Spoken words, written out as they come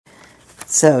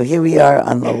So here we are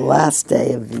on the last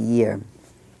day of the year.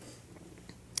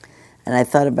 And I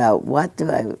thought about what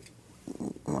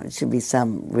should be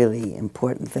some really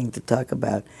important thing to talk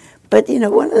about. But,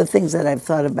 one of the things that I've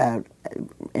thought about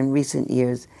in recent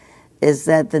years is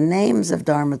that the names of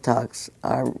Dharma talks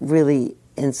are really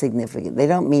insignificant. They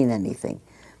don't mean anything.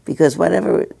 Because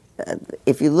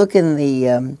if you look in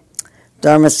the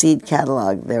Dharma Seed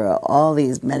catalog, there are all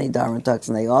these many Dharma talks,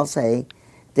 and they all say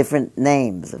different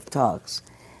names of talks.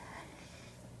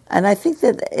 And I think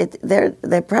that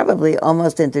they're probably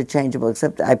almost interchangeable,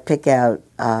 except I pick out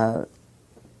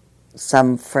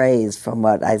some phrase from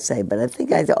what I say. But I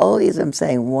think I always am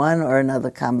saying one or another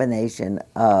combination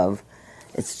of,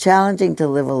 it's challenging to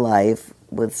live a life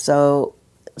with so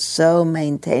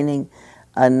maintaining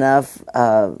enough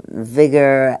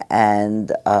vigor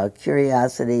and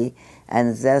curiosity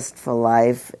and zest for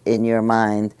life in your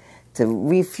mind to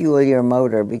refuel your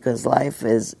motor, because life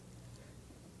is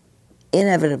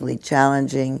inevitably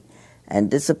challenging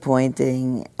and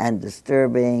disappointing and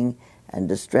disturbing and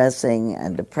distressing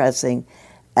and depressing,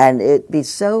 and it'd be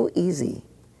so easy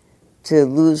to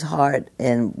lose heart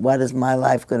in what is my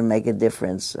life going to make a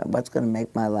difference, what's going to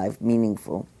make my life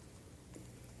meaningful.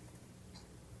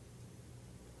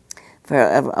 For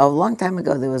a long time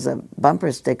ago, there was a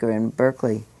bumper sticker in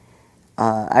Berkeley.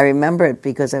 I remember it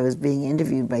because I was being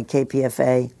interviewed by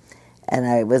KPFA, and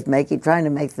I was trying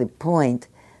to make the point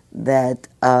that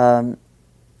a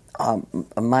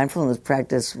mindfulness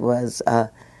practice was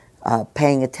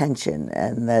paying attention,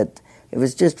 and that it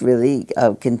was just really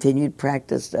a continued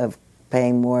practice of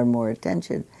paying more and more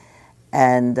attention,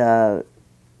 and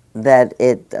that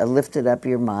it lifted up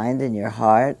your mind and your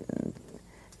heart and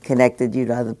connected you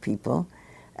to other people.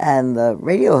 And the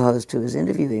radio host who was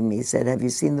interviewing me said, "Have you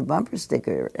seen the bumper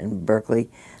sticker in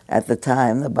Berkeley?" At the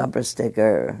time, the bumper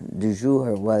sticker du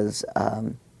jour was,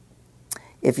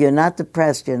 "If you're not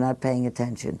depressed, you're not paying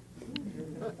attention,"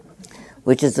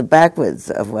 which is the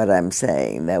backwards of what I'm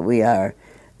saying, that we are,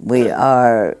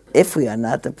 if we are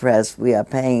not depressed, we are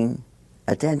paying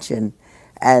attention.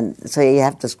 And so you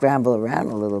have to scramble around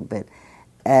a little bit.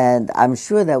 And I'm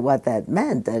sure that what that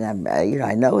meant, and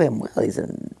I know him well, he's a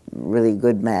really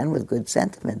good man with good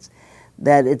sentiments,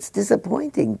 that it's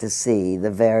disappointing to see the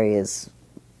various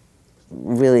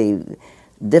really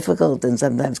difficult and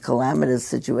sometimes calamitous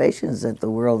situations that the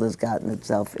world has gotten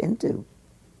itself into.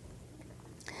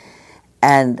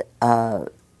 And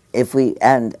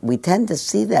we tend to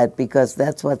see that because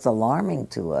that's what's alarming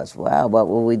to us. Wow, what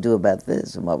will we do about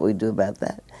this, and what will we do about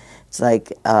that? It's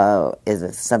like, is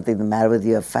there something the matter with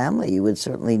your family? You would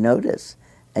certainly notice,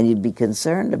 and you'd be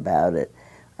concerned about it.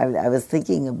 I was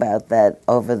thinking about that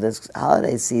over this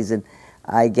holiday season.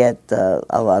 I get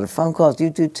a lot of phone calls, you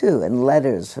do too, and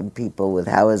letters from people with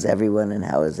 "how is everyone" and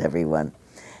 "how is everyone."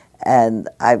 And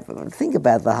I think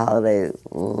about the holiday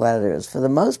letters. For the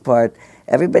most part,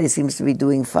 everybody seems to be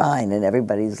doing fine in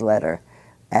everybody's letter.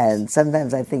 And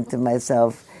sometimes I think to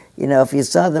myself, if you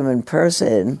saw them in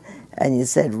person and you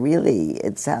said, "Really,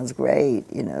 it sounds great,"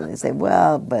 they say,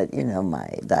 "Well, but,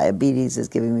 my diabetes is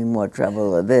giving me more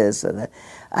trouble," or this or that.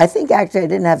 I think actually I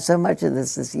didn't have so much of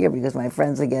this year because my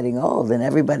friends are getting old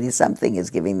and something is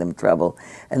giving them trouble,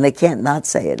 and they can't not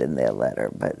say it in their letter.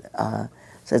 But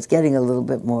so it's getting a little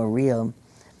bit more real.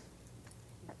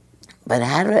 But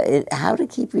how to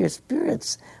keep your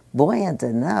spirits buoyant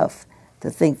enough to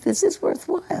think this is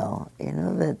worthwhile,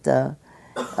 that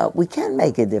we can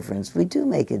make a difference. We do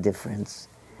make a difference.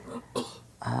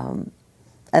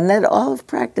 And that all of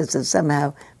practice is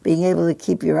somehow being able to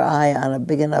keep your eye on a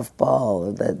big enough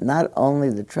ball, that not only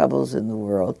the troubles in the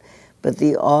world, but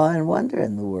the awe and wonder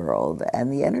in the world, and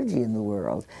the energy in the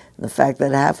world. And the fact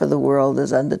that half of the world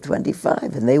is under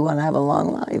 25, and they want to have a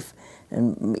long life.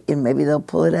 And maybe they'll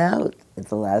pull it out at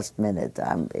the last minute.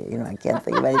 I can't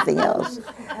think of anything else.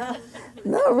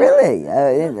 No, really.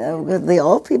 The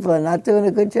old people are not doing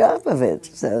a good job of it.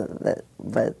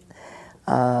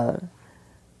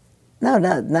 No,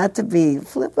 not to be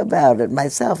flip about it.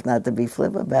 Myself, not to be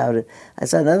flip about it. I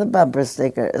saw another bumper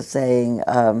sticker saying, wait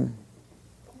a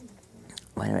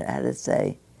minute, how did it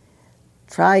say?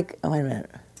 Wait a minute.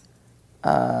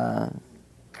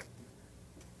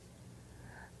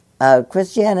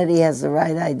 Christianity has the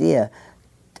right idea.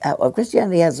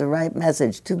 Christianity has the right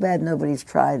message. Too bad nobody's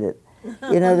tried it.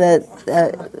 And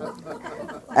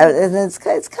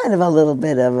it's kind of a little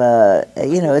bit of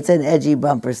it's an edgy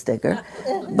bumper sticker.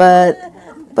 But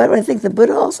I think the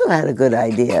Buddha also had a good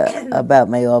idea about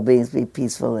may all beings be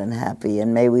peaceful and happy,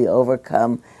 and may we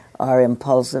overcome our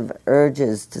impulsive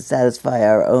urges to satisfy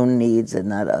our own needs and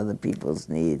not other people's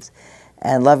needs.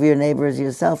 And love your neighbor as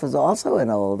yourself is also an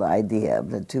old idea,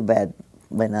 but too bad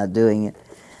by not doing it.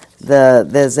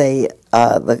 There's a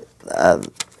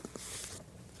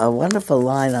wonderful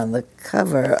line on the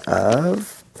cover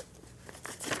of.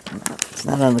 It's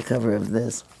not on the cover of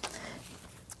this.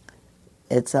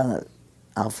 It's on.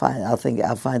 I'll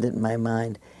find it in my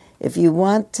mind. If you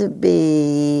want to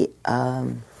be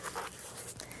happy,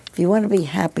 if you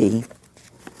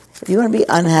want to be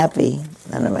unhappy,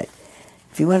 no, wait.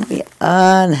 If you want to be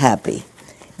unhappy,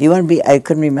 if you want to be, I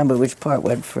couldn't remember which part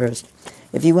went first.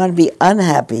 If you want to be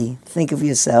unhappy, think of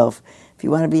yourself. If you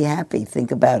want to be happy,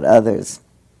 think about others.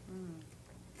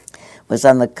 Was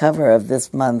on the cover of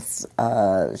this month's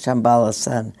Shambhala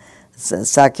Sun,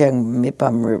 Sakyong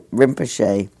Mipam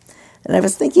Rinpoche. And I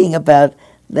was thinking about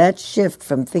that shift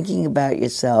from thinking about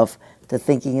yourself to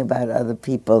thinking about other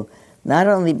people, not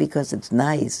only because it's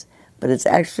nice, but it's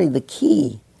actually the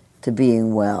key to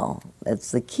being well.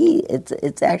 It's the key.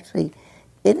 It's actually,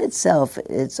 in itself,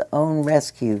 its own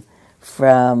rescue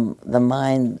from the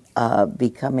mind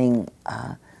becoming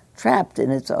trapped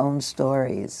in its own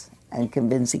stories and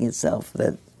convincing itself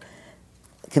of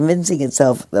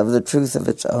the truth of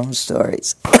its own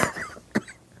stories.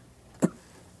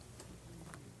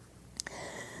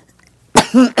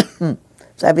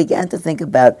 So I began to think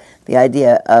about the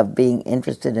idea of being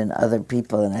interested in other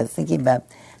people, and I was thinking about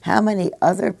how many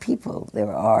other people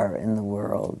there are in the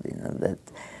world. You know, that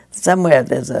somewhere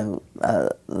there's the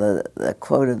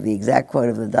exact quote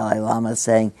of the Dalai Lama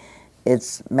saying,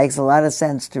 "It makes a lot of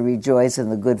sense to rejoice in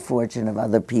the good fortune of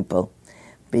other people,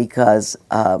 because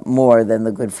more than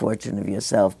the good fortune of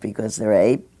yourself, because there are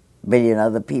 8 billion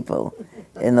other people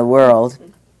in the world."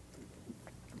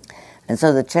 And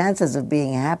so the chances of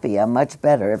being happy are much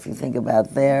better if you think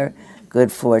about their good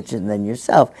fortune than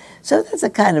yourself. So that's a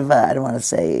kind of, I don't want to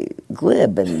say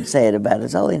glib and say it about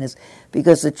His Holiness,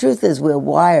 because the truth is we're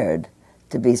wired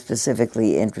to be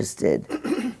specifically interested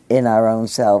in our own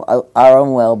self, our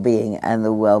own well-being and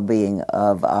the well-being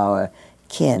of our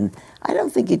kin. I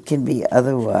don't think it can be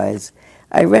otherwise.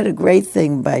 I read a great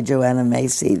thing by Joanna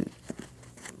Macy,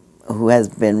 who has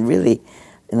been really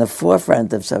in the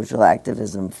forefront of social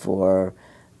activism for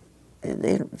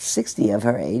 60 of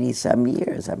her 80-some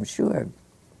years, I'm sure.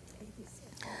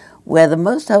 Where the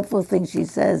most hopeful thing she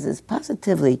says is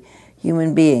positively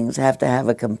human beings have to have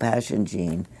a compassion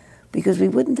gene, because we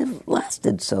wouldn't have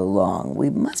lasted so long. We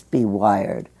must be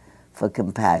wired for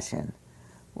compassion.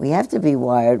 We have to be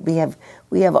wired. We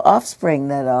have offspring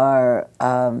that are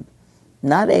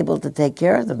not able to take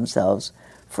care of themselves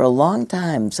for a long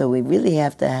time, so we really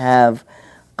have to have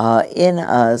in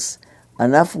us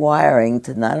enough wiring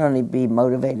to not only be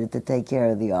motivated to take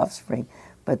care of the offspring,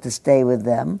 but to stay with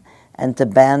them and to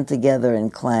band together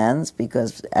in clans,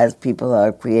 because as people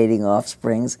are creating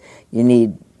offsprings, you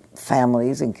need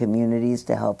families and communities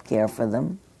to help care for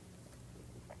them.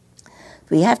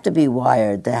 We have to be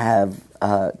wired to have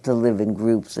to live in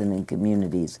groups and in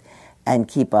communities and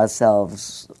keep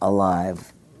ourselves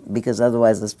alive, because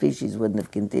otherwise the species wouldn't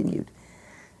have continued.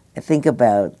 I think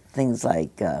about things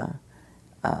like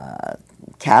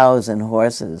cows and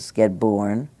horses get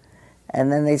born, and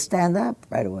then they stand up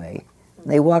right away.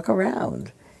 They walk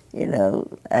around, you know,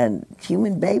 and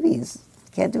human babies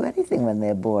can't do anything when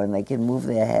they're born. They can move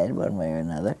their head one way or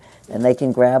another, and they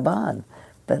can grab on,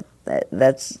 but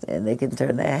and they can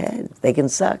turn their head. They can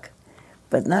suck,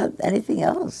 but not anything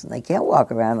else. They can't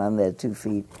walk around on their 2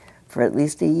 feet for at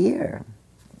least a year,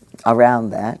 around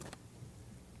that.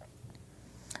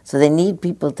 So they need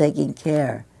people taking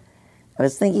care. I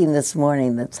was thinking this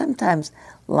morning that sometimes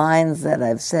lines that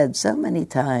I've said so many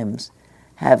times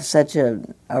have such a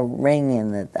ring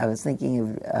in it. I was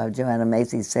thinking of Joanna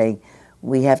Macy saying,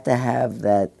 we have to have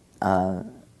that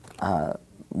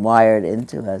wired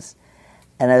into us.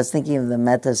 And I was thinking of the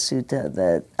Metta Sutta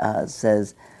that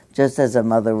says, just as a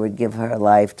mother would give her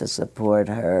life to support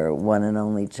her one and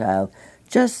only child,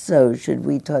 just so should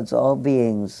we towards all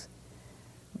beings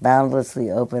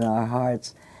boundlessly open our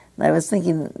hearts. And I was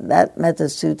thinking that Metta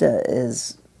Sutta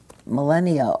is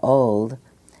millennia old,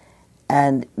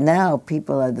 and now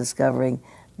people are discovering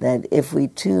that if we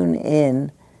tune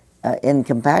in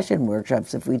compassion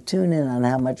workshops, if we tune in on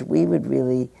how much we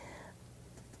really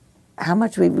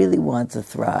want to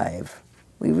thrive,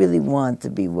 we really want to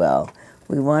be well,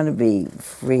 we want to be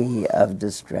free of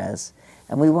distress,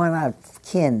 and we want our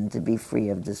kin to be free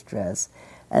of distress,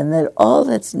 and that all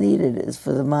that's needed is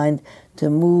for the mind to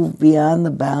move beyond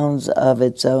the bounds of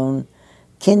its own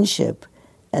kinship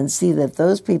and see that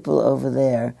those people over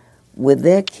there with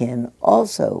their kin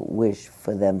also wish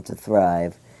for them to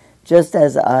thrive. Just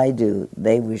as I do,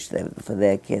 they wish for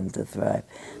their kin to thrive.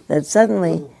 That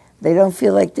suddenly they don't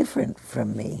feel like different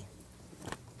from me.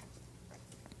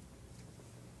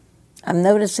 I'm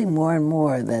noticing more and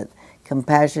more that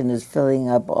compassion is filling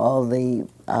up all the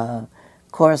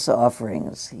course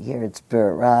offerings here at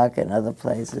Spirit Rock and other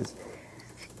places.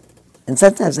 And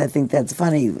sometimes I think that's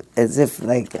funny, as if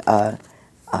like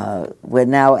we're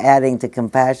now adding to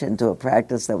compassion to a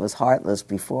practice that was heartless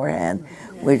beforehand,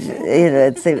 which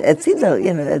it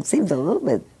seems a little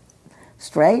bit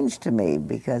strange to me,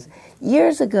 because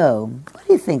years ago, what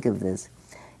do you think of this?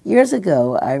 Years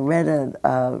ago, I read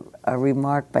a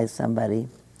remark by somebody.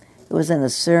 It was in a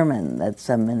sermon that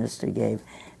some minister gave,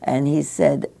 and he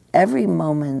said, every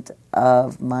moment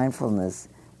of mindfulness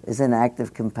is an act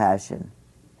of compassion.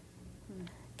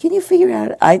 Can you figure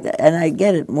out, and I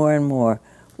get it more and more,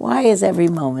 why is every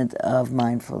moment of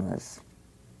mindfulness?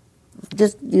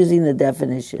 Just using the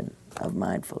definition of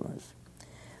mindfulness.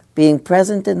 Being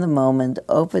present in the moment,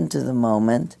 open to the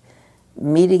moment,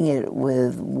 meeting it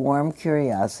with warm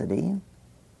curiosity,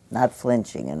 not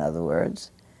flinching, in other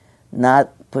words,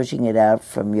 not pushing it out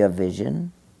from your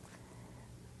vision,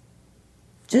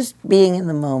 just being in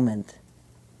the moment.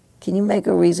 Can you make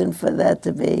a reason for that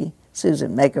to be?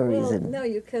 Susan, make a reason. Well, no,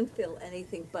 you couldn't feel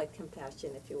anything but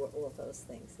compassion if you were all those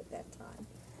things at that time.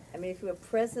 I mean, if you were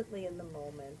presently in the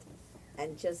moment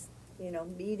and just,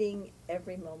 meeting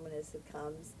every moment as it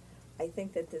comes, I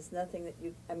think that there's nothing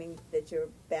that you're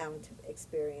bound to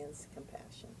experience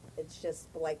compassion. It's just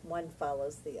like one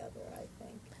follows the other, I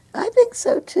think. I think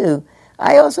so too.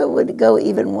 I also would go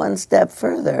even one step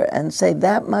further and say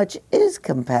that much is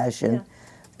compassion,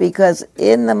 because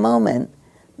in the moment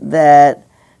that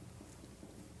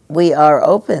we are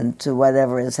open to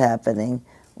whatever is happening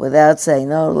without saying,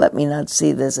 no, let me not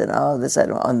see this, and this I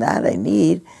don't, that I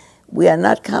need. We are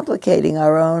not complicating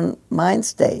our own mind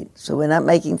state, so we're not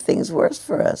making things worse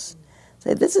for us.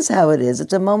 Say, this is how it is.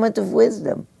 It's a moment of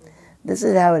wisdom. This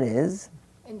is how it is.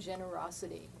 And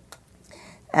generosity.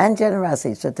 And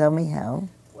generosity. So tell me how.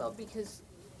 Well, because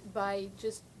by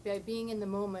being in the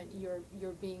moment,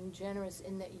 you're being generous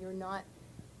in that you're not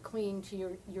clinging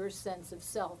to your sense of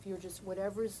self. You're just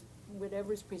whatever's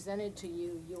presented to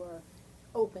you, you're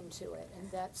open to it,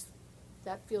 and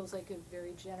that feels like a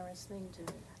very generous thing to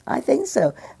me. I think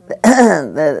so.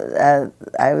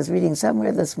 I was reading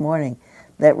somewhere this morning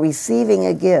that receiving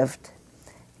a gift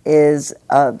is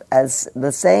as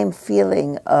the same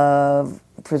feeling of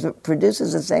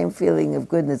produces the same feeling of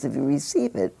goodness if you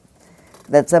receive it,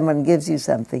 that someone gives you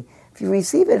something. If you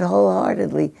receive it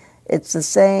wholeheartedly, it's the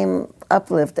same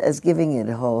uplift as giving it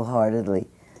wholeheartedly.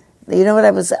 You know what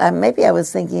I was? Maybe I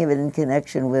was thinking of it in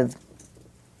connection with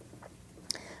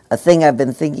a thing I've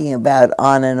been thinking about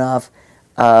on and off.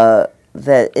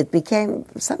 That it became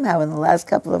somehow in the last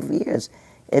couple of years,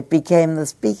 it became the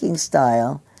speaking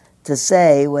style to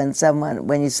say when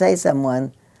you say to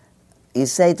somebody, you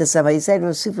say to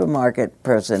a supermarket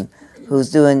person who's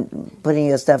putting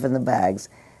your stuff in the bags,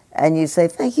 and you say,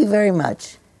 thank you very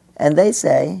much. And they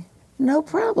say, no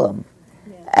problem.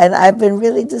 Yeah. And I've been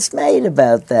really dismayed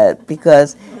about that,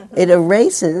 because it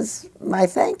erases my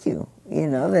thank you.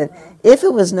 That if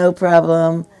it was no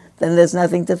problem, then there's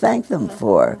nothing to thank them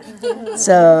for.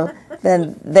 So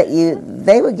then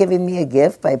they were giving me a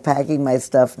gift by packing my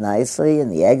stuff nicely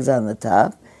and the eggs on the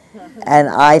top. And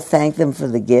I thank them for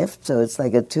the gift, so it's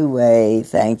like a two-way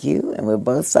thank you, and we're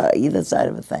both either side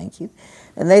of a thank you.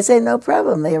 And they say, no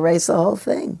problem. They erase the whole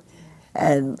thing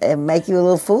and make you a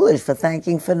little foolish for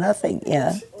thanking for nothing.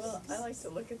 Yeah. Well, I like to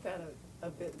look at that a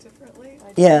bit differently.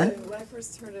 Yeah. When I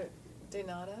first heard it, de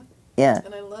nada. Yeah.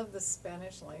 And I love the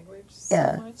Spanish language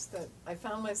so much that I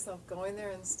found myself going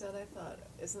there. Instead, I thought,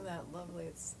 isn't that lovely?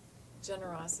 It's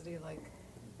generosity, like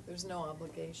there's no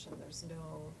obligation.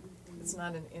 It's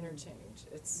not an interchange.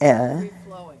 It's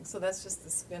free-flowing. So that's just the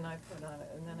spin I put on it,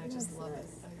 and then I just love it.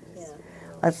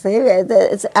 I say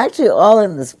it's actually all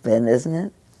in the spin, isn't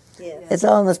it? Yes. It's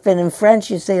all in the spin. In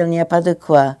French, you say, il n'y a pas de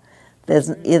quoi.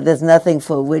 There's nothing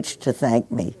for which to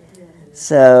thank me.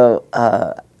 So,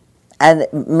 and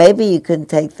maybe you can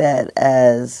take that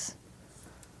as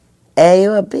A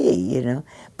or B,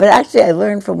 But actually, I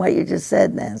learned from what you just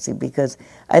said, Nancy, because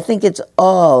I think it's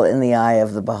all in the eye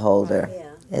of the beholder. Yeah.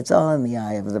 It's all in the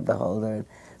eye of the beholder.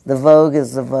 The vogue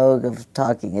is the vogue of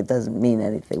talking. It doesn't mean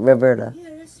anything. Roberta? Yeah,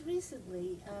 just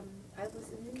recently, I was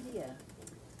in India,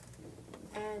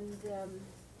 and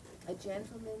a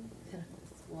gentleman,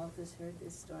 Walter's heard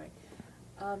this story,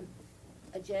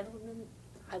 a gentleman,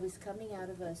 I was coming out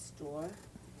of a store,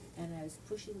 and I was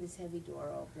pushing this heavy door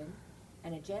open,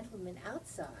 and a gentleman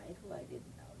outside, who I didn't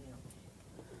know,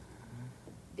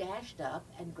 dashed up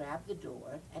and grabbed the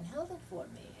door and held it for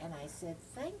me. And I said,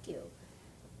 thank you.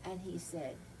 And he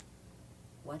said,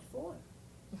 what for?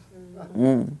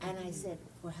 And I said,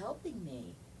 for helping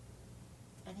me.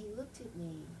 And he looked at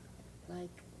me like,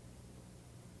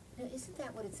 no, isn't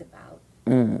that what it's about?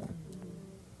 Mm.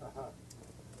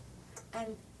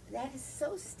 And that has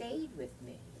so stayed with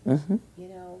me, Mm-hmm. you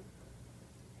know.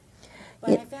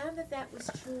 But Yeah. I found that that was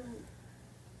true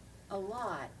a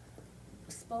lot,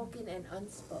 spoken and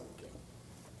unspoken,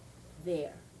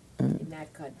 there, in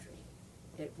that country.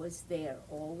 It was there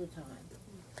all the time.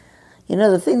 You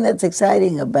know, the thing that's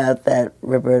exciting about that,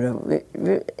 Roberta,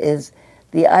 is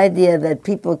the idea that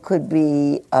people could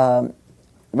be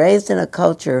raised in a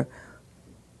culture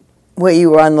where you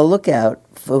were on the lookout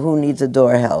for who needs a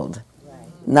door held.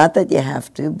 Right. Not that you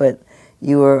have to, but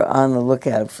you were on the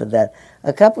lookout for that.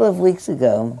 A couple of weeks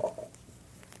ago,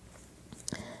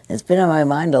 it's been on my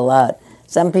mind a lot.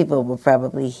 Some people will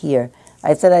probably hear.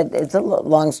 I said, it's a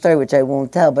long story, which I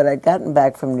won't tell, but I'd gotten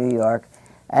back from New York,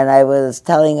 and I was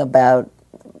telling about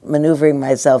maneuvering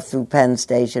myself through Penn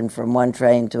Station from one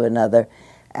train to another,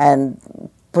 and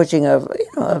pushing a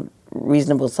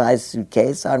reasonable-sized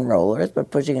suitcase on rollers,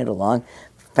 but pushing it along.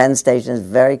 Penn Station is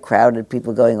very crowded,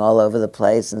 people going all over the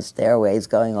place, and stairways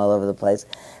going all over the place.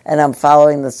 And I'm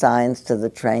following the signs to the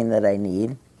train that I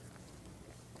need.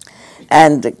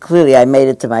 And clearly I made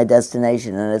it to my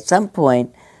destination. And at some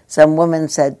point, some woman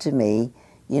said to me,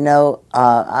 you know,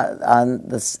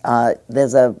 there's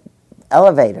a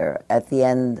elevator at the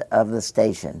end of the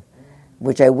station,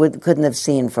 which I couldn't have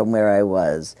seen from where I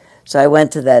was. So I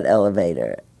went to that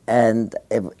elevator, and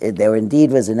there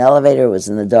indeed was an elevator. It was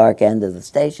in the dark end of the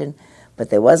station, but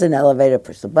there was an elevator.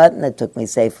 Pushed the button, it took me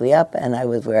safely up, and I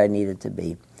was where I needed to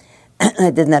be.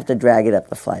 I didn't have to drag it up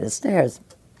the flight of stairs.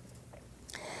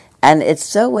 And it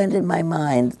so went in my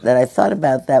mind that I thought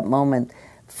about that moment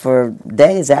for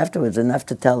days afterwards, enough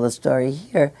to tell the story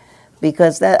here,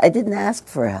 because that I didn't ask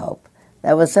for help.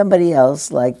 That was somebody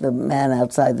else, like the man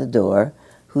outside the door,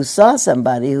 who saw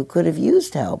somebody who could have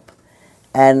used help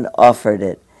and offered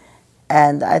it.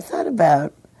 And I thought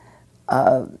about,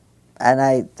 and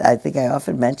I think I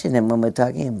often mention him when we're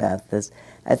talking about this,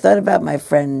 I thought about my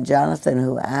friend Jonathan,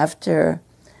 who after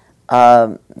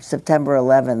September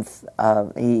 11th,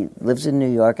 he lives in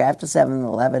New York. After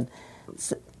September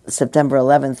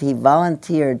 11th, he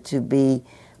volunteered to be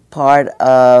part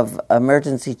of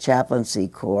Emergency Chaplaincy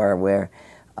Corps, where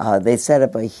they set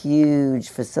up a huge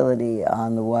facility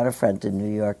on the waterfront in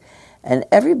New York. And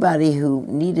everybody who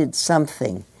needed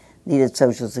something, needed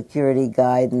Social Security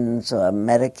guidance or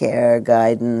Medicare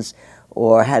guidance,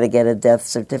 or how to get a death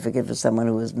certificate for someone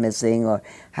who was missing, or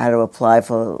how to apply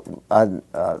for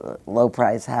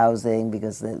low-price housing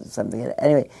because there's something.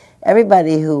 Anyway,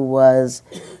 everybody who was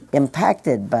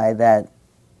impacted by that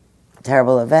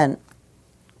terrible event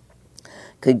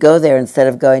could go there instead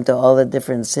of going to all the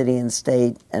different city and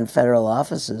state and federal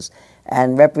offices,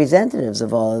 and representatives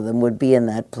of all of them would be in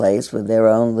that place with their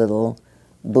own little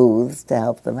booths to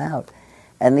help them out.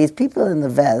 And these people in the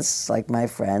vests, like my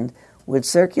friend, would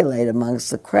circulate amongst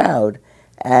the crowd,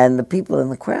 and the people in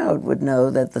the crowd would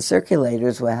know that the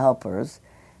circulators were helpers,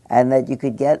 and that you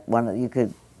could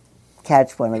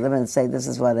catch one of them and say, "This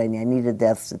is what I need a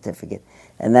death certificate,"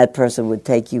 and that person would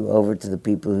take you over to the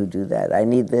people who do that. "I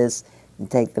need this," and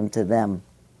take them to them.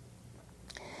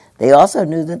 They also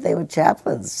knew that they were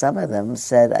chaplains. Some of them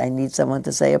said, "I need someone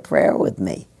to say a prayer with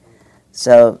me,"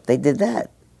 so they did that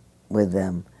with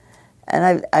them.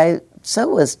 And I so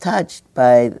was touched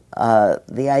by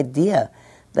the idea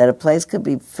that a place could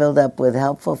be filled up with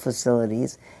helpful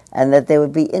facilities, and that there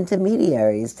would be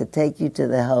intermediaries to take you to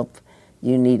the help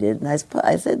you needed. And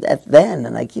I said that then,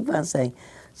 and I keep on saying,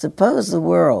 suppose the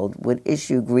world would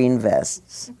issue green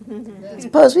vests.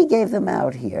 Suppose we gave them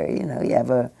out here. You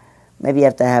know, maybe you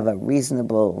have to have a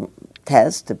reasonable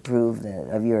test to prove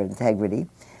of your integrity.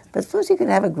 But suppose you could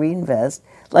have a green vest,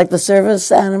 like the service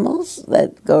animals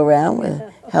that go around with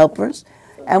helpers,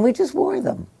 and we just wore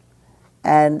them.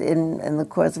 And in the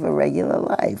course of a regular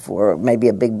life, or maybe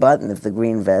a big button if the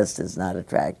green vest is not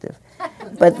attractive.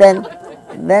 But then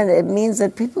it means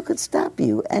that people could stop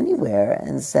you anywhere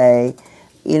and say,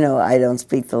 you know, I don't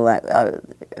speak the language.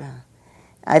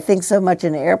 I think so much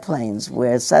in airplanes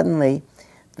where suddenly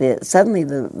the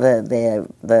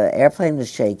airplane is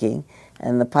shaking,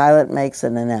 and the pilot makes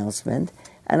an announcement,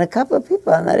 and a couple of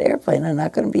people on that airplane are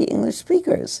not going to be English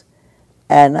speakers.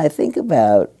 And I think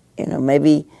about, you know,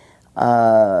 maybe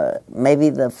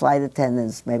the flight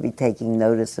attendants may be taking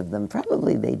notice of them.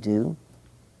 Probably they do.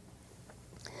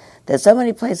 There's so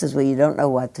many places where you don't know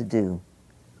what to do,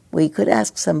 where you could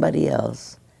ask somebody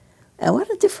else. And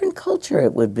what a different culture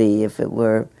it would be if it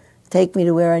were, take me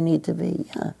to where I need to be.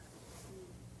 Yeah.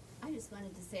 I just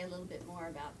wanted to say a little bit more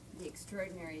about the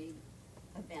extraordinary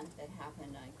event that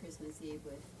happened on Christmas Eve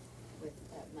with with,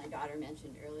 my daughter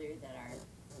mentioned earlier that our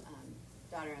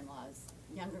daughter-in-law's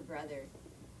younger brother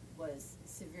was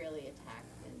severely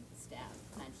attacked and stabbed,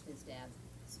 punched and stabbed,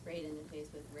 sprayed in the face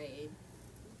with Raid.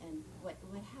 And what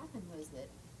happened was that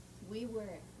we were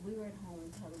at home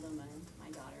in Petaluma, and my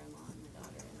daughter-in-law and my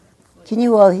daughter. Can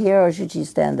you all hear, or should she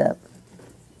stand up?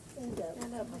 Stand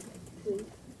up, please.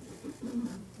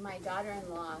 My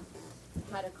daughter-in-law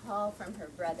had a call from her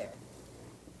brother,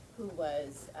 who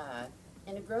was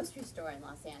in a grocery store in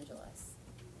Los Angeles,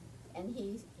 and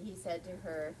he said to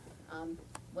her,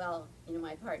 well, you know,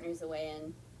 my partner's away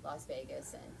in Las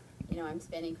Vegas, and you know, I'm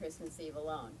spending Christmas Eve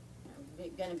alone. I'm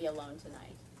going to be alone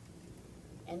tonight.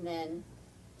 And then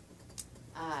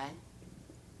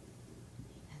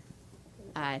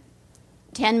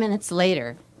 10 minutes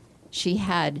later, she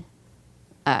had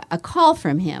a call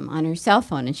from him on her cell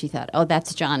phone, and she thought, oh,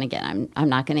 that's John again. I'm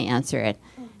not going to answer it.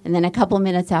 And then a couple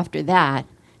minutes after that,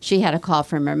 she had a call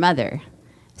from her mother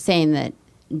saying that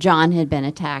John had been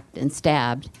attacked and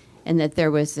stabbed, and that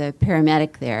there was a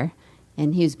paramedic there,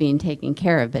 and he was being taken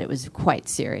care of, but it was quite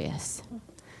serious.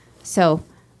 So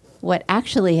what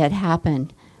actually had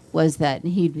happened was that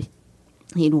he'd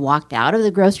walked out of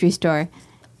the grocery store,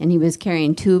 and he was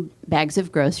carrying 2 bags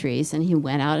of groceries, and he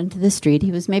went out into the street.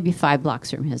 He was maybe 5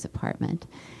 blocks from his apartment.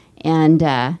 And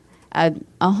a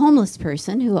homeless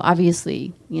person who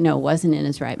obviously, you know, wasn't in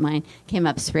his right mind came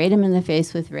up, sprayed him in the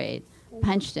face with Raid,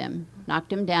 punched him,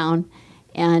 knocked him down,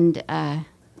 and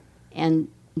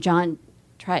John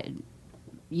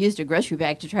used a grocery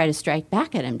bag to try to strike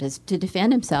back at him to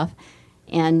defend himself.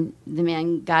 And the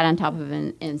man got on top of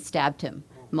him and stabbed him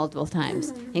multiple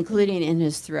times, including in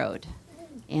his throat.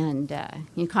 And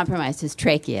he compromised his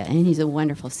trachea, and he's a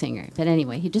wonderful singer. But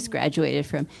anyway, he just graduated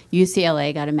from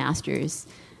UCLA, got a master's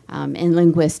in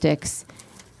linguistics.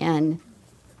 And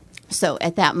so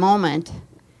at that moment,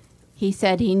 he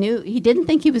said he didn't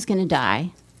think he was going to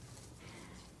die,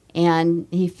 and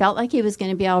he felt like he was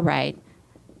going to be all right.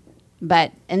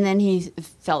 And then he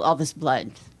felt all this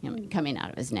blood, you know, coming out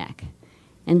of his neck.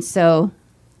 And so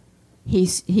he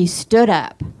stood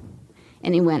up,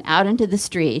 and he went out into the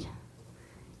street,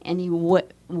 and he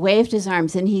waved his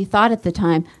arms, and he thought at the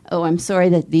time, oh, I'm sorry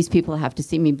that these people have to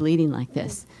see me bleeding like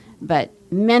this. But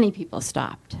many people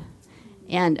stopped.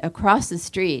 And across the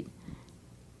street,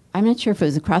 I'm not sure if it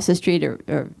was across the street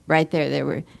or right there,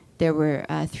 there were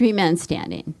 3 men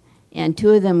standing, and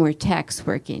 2 of them were techs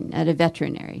working at a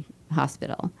veterinary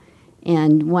hospital,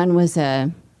 and one was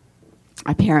a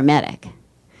paramedic.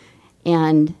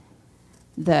 And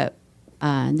the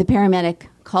paramedic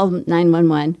called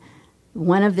 911.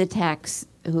 One of the techs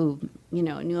who, you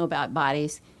know, knew about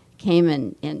bodies came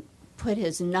and put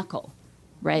his knuckle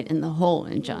right in the hole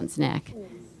in John's neck.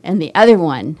 And the other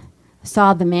one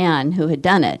saw the man who had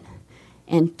done it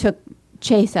and took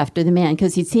chase after the man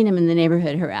because he'd seen him in the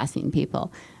neighborhood harassing people.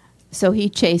 So he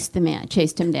chased the man,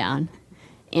 chased him down,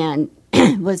 and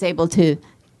was able to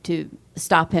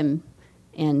stop him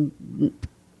and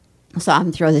saw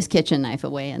him throw this kitchen knife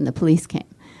away, and the police came.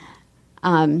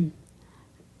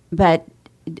 But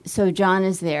so John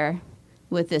is there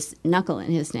with this knuckle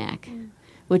in his neck,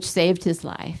 which saved his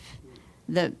life.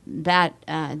 That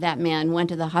man went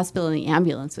to the hospital in the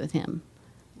ambulance with him,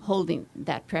 holding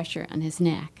that pressure on his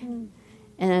neck.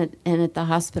 And at the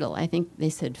hospital, I think they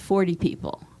said 40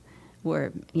 people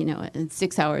were, you know, in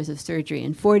 6 hours of surgery,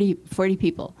 and 40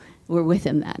 people were with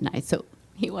him that night. So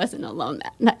he wasn't alone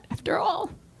that night after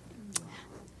all.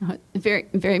 Very,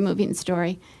 very moving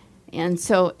story. And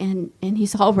so, and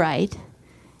he's all right.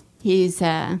 He's,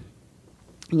 you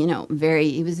know,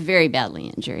 he was very badly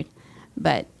injured,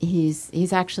 but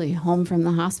he's actually home from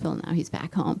the hospital now. He's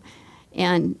back home.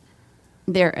 And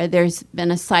there's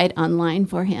been a site online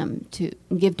for him to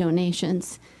give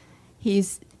donations.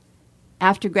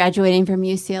 After graduating from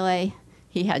UCLA,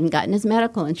 he hadn't gotten his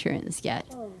medical insurance yet.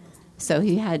 So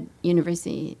he had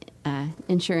university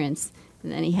insurance,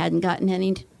 and then he hadn't gotten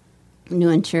any new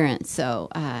insurance.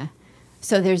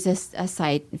 So there's a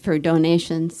site for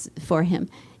donations for him.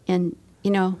 And, you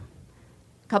know,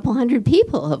 a couple hundred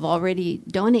people have already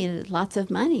donated lots of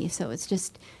money. So it's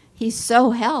just, he's so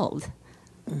held,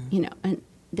 you know, and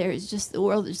there's just, the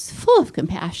world is full of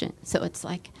compassion. So it's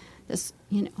like this,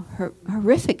 you know,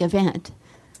 horrific event,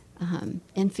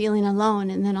 and feeling alone.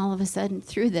 And then all of a sudden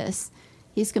through this,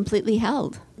 he's completely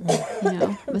held, you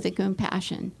know, with a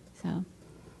compassion. So.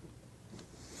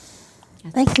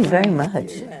 Thank you very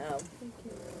much. Wow.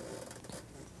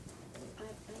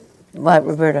 What,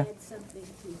 Roberta? Add something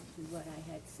to what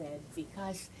I had said,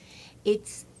 because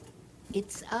it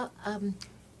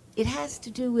has to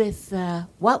do with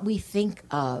what we think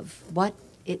of, what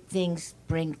things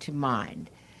bring to mind.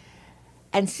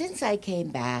 And since I came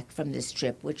back from this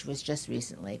trip, which was just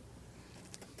recently,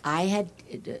 I had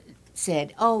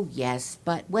said, "Oh yes,"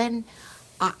 but when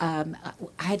I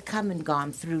had come and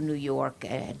gone through New York,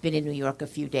 had been in New York a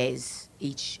few days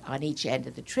on each end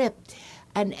of the trip,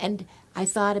 and I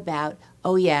thought about,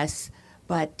 "Oh yes,"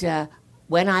 but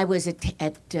when I was at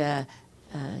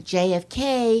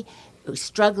JFK,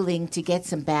 struggling to get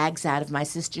some bags out of my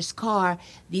sister's car,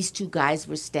 these two guys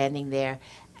were standing there,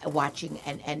 watching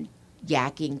and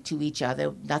yakking to each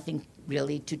other, nothing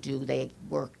really to do. They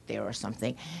worked there or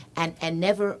something, and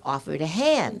never offered a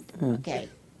hand. Okay,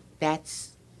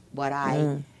 that's what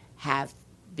I have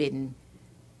been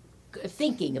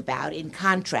thinking about in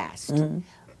contrast.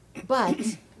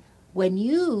 But when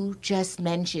you just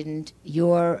mentioned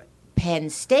your Penn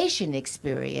Station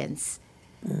experience,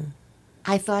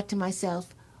 I thought to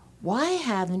myself, why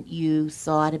haven't you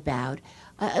thought about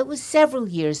it was several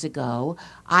years ago.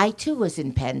 I, too, was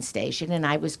in Penn Station, and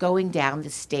I was going down the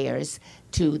stairs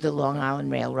to the Long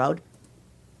Island Railroad,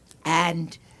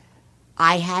 and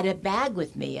I had a bag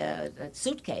with me, a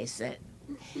suitcase,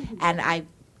 and I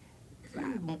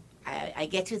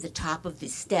get to the top of the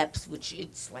steps, which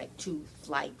it's like 2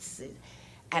 flights,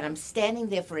 and I'm standing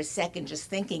there for a second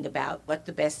just thinking about what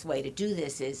the best way to do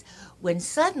this is, when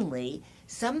suddenly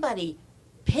somebody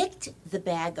picked the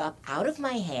bag up out of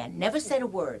my hand, never said a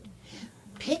word,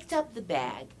 picked up the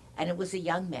bag, and it was a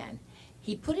young man.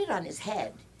 He put it on his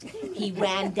head. He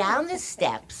ran down the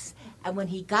steps, and when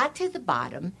he got to the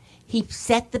bottom, he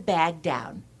set the bag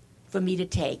down for me to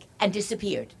take and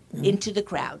disappeared into the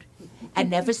crowd and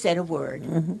never said a word.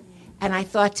 And I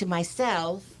thought to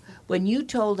myself, when you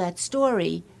told that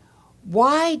story,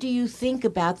 why do you think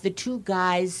about the 2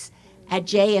 guys at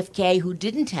JFK who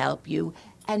didn't help you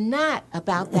and not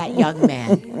about that young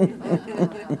man?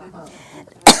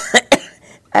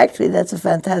 Actually, that's a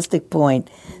fantastic point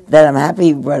that I'm happy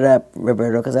you brought up,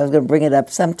 Roberto, because I was going to bring it up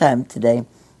sometime today.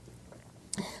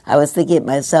 I was thinking it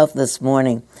myself this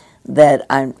morning that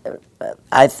I'm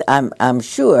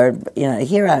sure,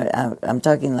 here I'm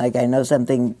talking like I know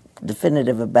something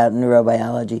definitive about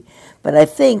neurobiology, but I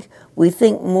think we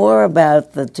think more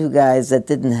about the 2 guys that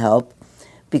didn't help,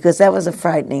 because that was a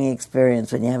frightening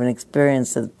experience when you have an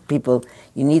experience that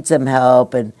you need some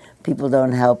help and people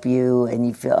don't help you and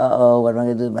you feel, what am I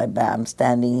going to do with my back? I'm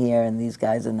standing here and these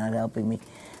guys are not helping me.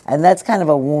 And that's kind of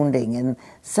a wounding. And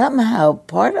somehow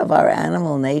part of our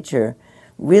animal nature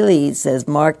really says,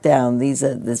 mark down, these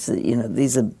are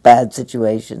bad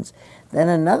situations. Then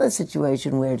another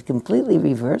situation where it completely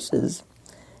reverses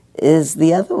is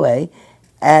the other way.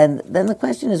 And then the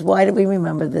question is, why do we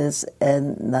remember this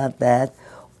and not that?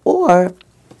 Or,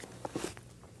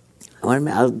 I'm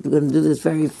going to do this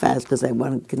very fast because I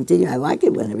want to continue. I like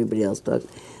it when everybody else talks.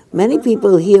 Many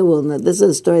people here will know, this is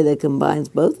a story that combines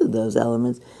both of those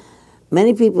elements.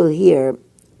 Many people here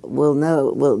will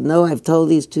know I've told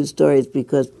these 2 stories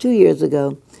because 2 years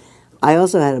ago, I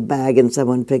also had a bag and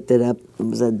someone picked it up. It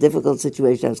was a difficult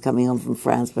situation. I was coming home from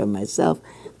France by myself.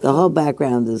 The whole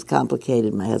background is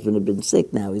complicated. My husband had been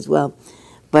sick, now he's well.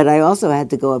 But I also had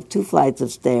to go up 2 flights of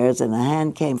stairs, and a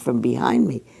hand came from behind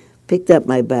me, picked up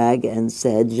my bag, and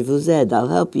said, "Je vous aide, I'll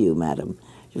help you, madam.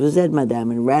 Je vous aide,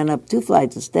 madame," and ran up 2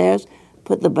 flights of stairs,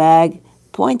 put the bag,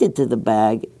 pointed to the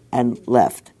bag, and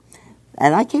left.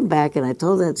 And I came back, and I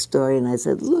told that story, and I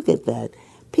said, look at that.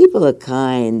 People are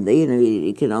kind.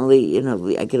 You can only,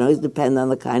 I can always depend on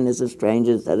the kindness of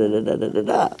strangers,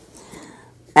 da-da-da-da-da-da.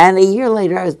 And a year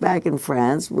later, I was back in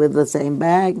France with the same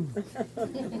bag,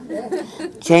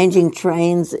 changing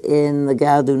trains in the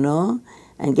Gare du Nord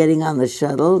and getting on the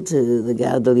shuttle to the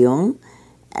Gare de Lyon.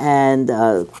 And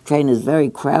the train is very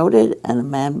crowded, and a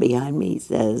man behind me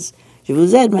says, "Je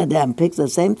vous aide, madame," picks the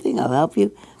same thing, "I'll help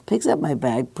you," picks up my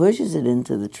bag, pushes it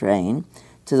into the train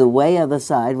to the way other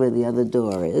side where the other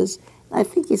door is. And I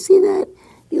think, you see that?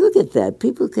 You look at that.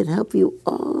 People can help you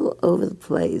all over the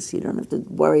place. You don't have to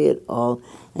worry at all.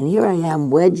 And here I am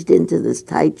wedged into this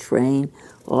tight train.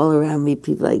 All around me,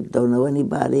 people, I don't know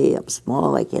anybody. I'm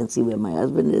small. I can't see where my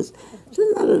husband is.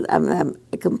 I'm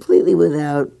completely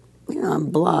without, I'm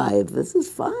blithe. This is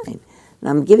fine. And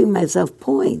I'm giving myself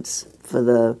points for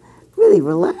the, really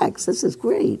relax. This is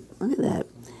great. Look at that.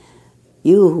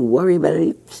 You who worry about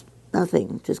it,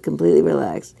 nothing. Just completely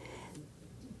relaxed.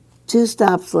 2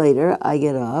 stops later, I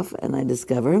get off and I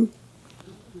discover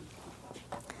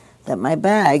that my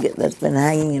bag that's been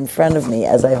hanging in front of me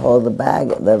as I hold the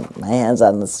bag, my hands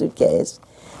on the suitcase,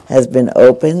 has been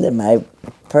opened, and my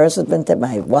purse has been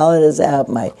my wallet is out,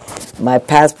 my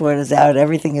passport is out,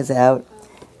 everything is out,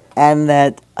 and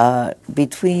that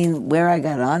between where I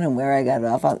got on and where I got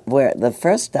off, where the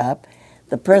first stop,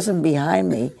 the person behind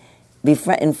me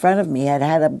in front of me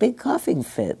had a big coughing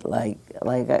fit, like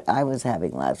I was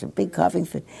having last, a big coughing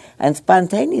fit, and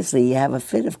spontaneously you have a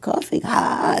fit of coughing,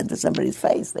 into somebody's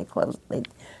face. They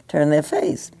turn their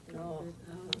face,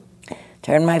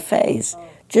 turn my face,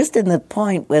 just in the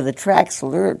point where the tracks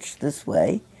lurch this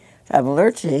way. I'm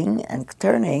lurching and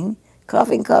turning,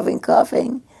 coughing, coughing,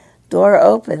 coughing. Door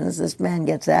opens. This man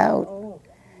gets out,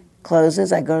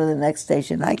 closes. I go to the next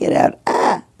station. I get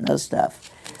out. No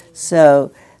stuff.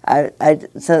 So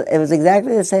so it was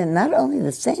exactly the same. Not only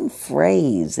the same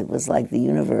phrase. It was like the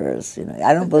universe.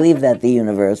 I don't believe that the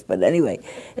universe, but anyway,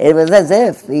 it was as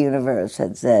if the universe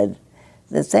had said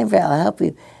the same phrase. I'll help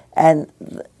you. And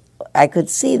I could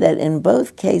see that in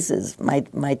both cases,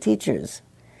 my teachers.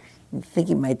 I'm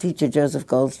thinking my teacher, Joseph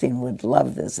Goldstein, would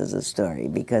love this as a story,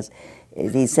 because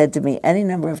he said to me any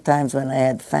number of times when I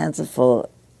had fanciful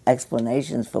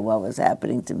explanations for what was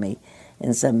happening to me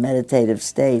in some meditative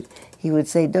state, he would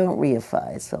say, don't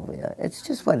reify, Sylvia. It's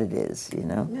just what it is,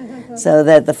 So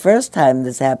that the first time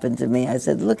this happened to me, I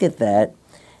said, look at that.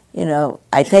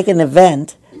 I take an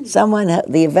event.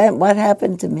 What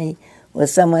happened to me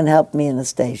was someone helped me in the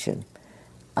station.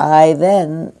 I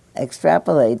then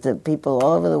extrapolate that people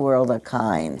all over the world are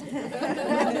kind.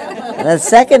 The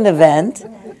second event,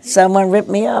 someone ripped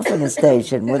me off in the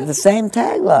station with the same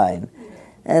tagline.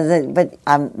 But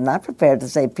I'm not prepared to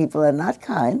say people are not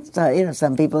kind. So,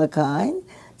 some people are kind,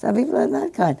 some people are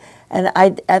not kind. And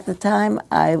at the time,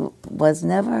 I was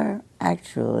never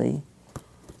actually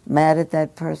mad at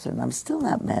that person. I'm still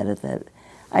not mad at that.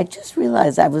 I just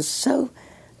realized I was so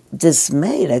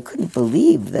dismayed. I couldn't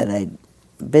believe that I'd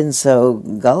been so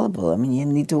gullible. I mean, you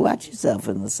need to watch yourself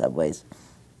in the subways.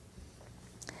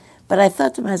 But I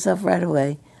thought to myself right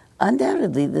away,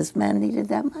 undoubtedly this man needed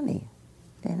that money,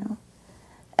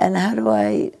 And how do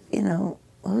I,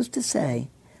 who's to say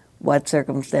what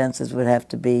circumstances would have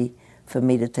to be for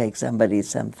me to take somebody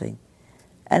something?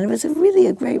 And it was really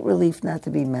a great relief not to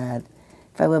be mad.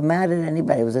 If I were mad at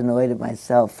anybody, I was annoyed at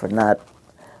myself for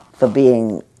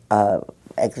being, oh,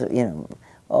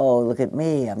 look at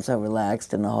me, I'm so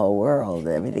relaxed in the whole world,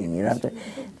 everything.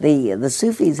 The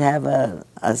Sufis have a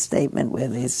statement where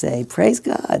they say, praise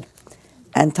God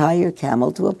and tie your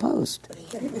camel to a post.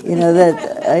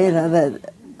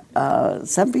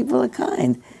 Some people are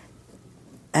kind,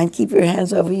 and keep your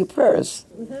hands over your purse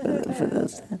for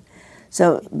those.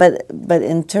 So, but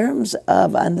in terms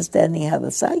of understanding how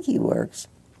the psyche works,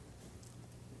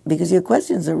 because your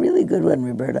question's a really good one,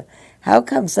 Roberta. How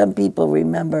come some people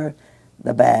remember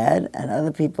the bad and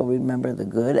other people remember the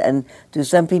good? And do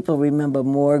some people remember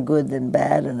more good than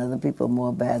bad and other people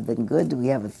more bad than good? Do we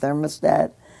have a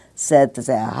thermostat set to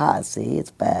say, aha, see,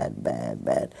 it's bad, bad,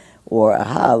 bad? Or,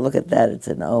 aha, look at that, it's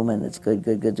an omen, it's good,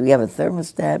 good, good. Do we have a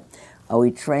thermostat? Are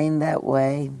we trained that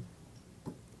way?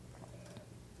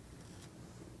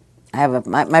 I have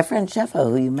my friend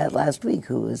Shefo, who you met last week,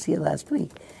 who was here last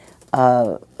week,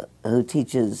 who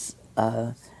teaches,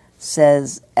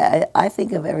 says, I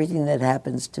think of everything that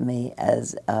happens to me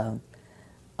as a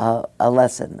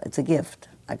lesson. It's a gift.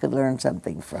 I could learn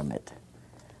something from it.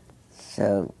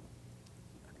 So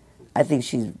I think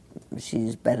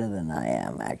she's better than I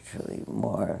am, actually,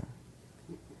 more.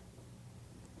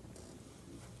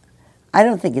 I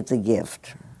don't think it's a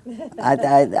gift.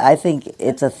 I think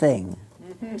it's a thing.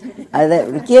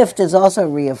 The gift is also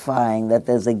reifying that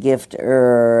there's a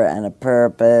gifter and a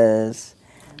purpose.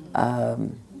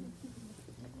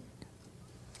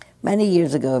 Many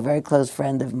years ago, a very close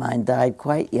friend of mine died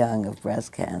quite young of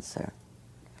breast cancer.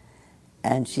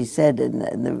 And she said,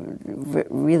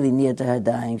 really near to her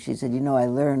dying, she said, I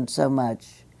learned so much,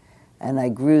 and I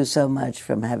grew so much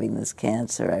from having this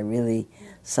cancer. I really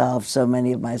solved so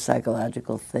many of my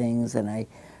psychological things, and I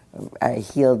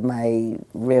healed my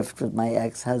rift with my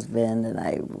ex-husband, and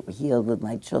I healed with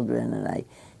my children, and I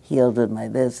healed with my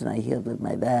this, and I healed with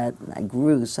my that, and I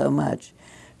grew so much.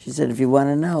 She said, if you want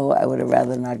to know, I would have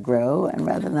rather not grow and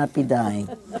rather not be dying.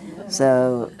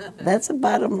 So that's the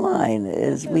bottom line,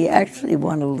 is we actually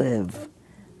want to live.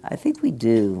 I think we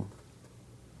do.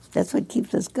 That's what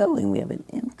keeps us going. We have an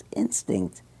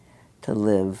instinct to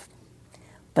live,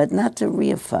 but not to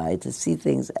reify, to see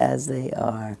things as they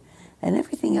are. And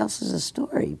everything else is a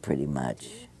story, pretty much.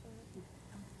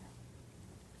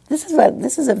 This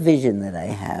is a vision that I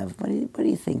have. What do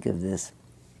you think of this?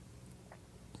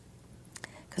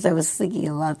 Because I was thinking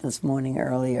a lot this morning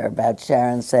earlier about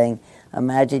Sharon saying,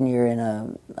 imagine you're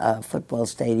in a football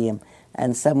stadium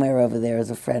and somewhere over there is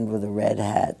a friend with a red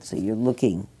hat, so you're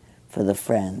looking for the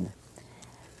friend.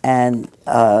 And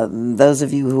those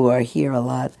of you who are here a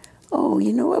lot, oh,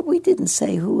 you know what, we didn't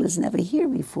say who was never here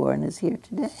before and is here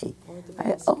today.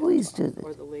 I always do that.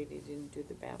 Or the lady, didn't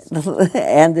do the basket.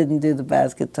 Anne didn't do the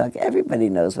basket talk. Everybody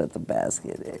knows what the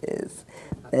basket is.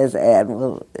 There's Anne.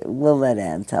 We'll let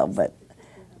Anne tell. But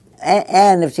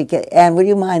Anne, if she can, Anne, would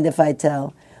you mind if I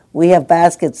tell? We have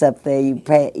baskets up there.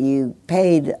 You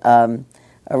paid a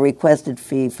requested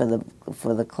fee for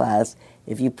the class.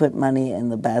 If you put money in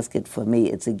the basket for me,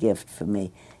 it's a gift for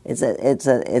me.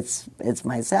 It's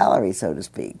my salary, so to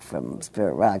speak, from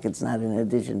Spirit Rock. It's not in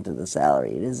addition to the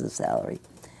salary. It is a salary.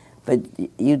 But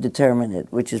you determine it,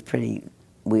 which is pretty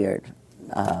weird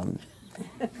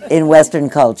in Western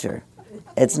culture.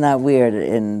 It's not weird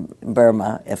in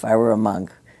Burma. If I were a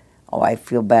monk, oh, I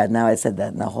feel bad. Now I said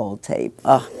that in the whole tape.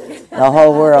 Oh, the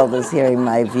whole world is hearing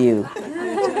my view.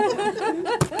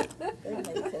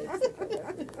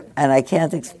 And I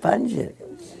can't expunge it.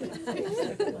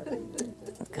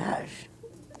 Gosh.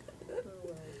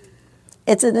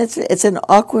 It's an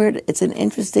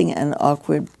interesting and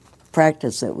awkward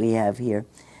practice that we have here,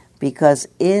 because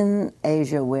in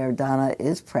Asia, where dana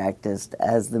is practiced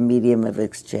as the medium of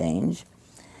exchange,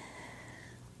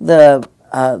 the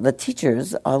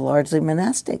teachers are largely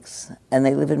monastics, and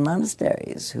they live in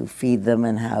monasteries who feed them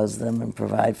and house them and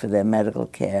provide for their medical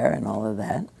care and all of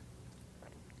that.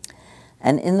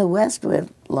 And in the West, we're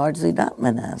largely not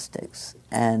monastics,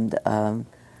 and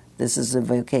this is a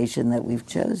vocation that we've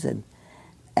chosen.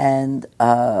 And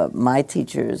my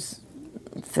teachers,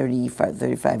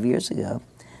 35 years ago,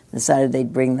 decided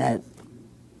they'd bring that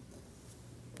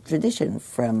tradition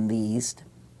from the East.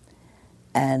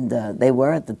 And they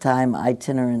were, at the time,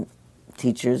 itinerant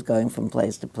teachers going from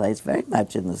place to place, very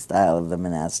much in the style of the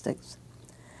monastics.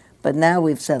 But now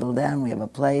we've settled down. We have a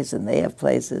place, and they have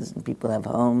places, and people have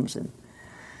homes,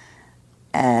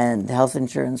 and health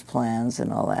insurance plans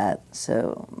and all that.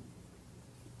 So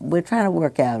we're trying to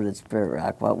work out at Spirit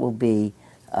Rock what will be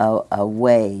a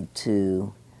way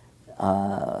to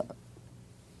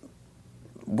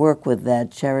work with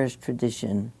that cherished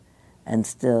tradition and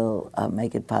still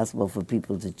make it possible for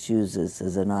people to choose this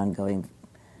as an ongoing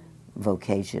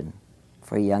vocation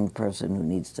for a young person who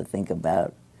needs to think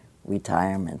about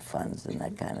retirement funds and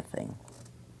that kind of thing.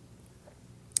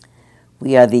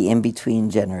 We are the in-between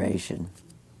generation.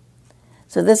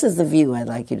 So this is the view I'd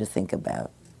like you to think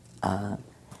about.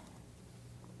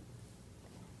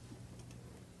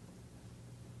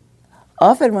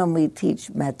 Often when we teach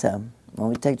metta, when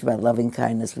we teach about loving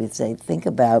kindness, we say, think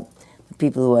about the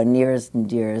people who are nearest and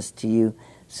dearest to you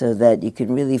so that you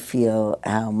can really feel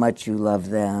how much you love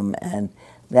them, and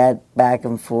that back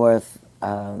and forth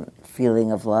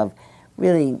feeling of love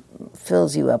really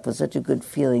fills you up with such a good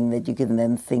feeling that you can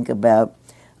then think about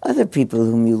other people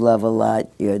whom you love a lot,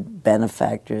 your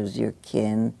benefactors, your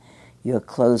kin, your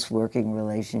close working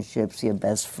relationships, your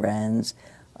best friends,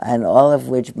 and all of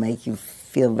which make you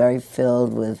feel very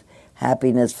filled with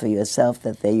happiness for yourself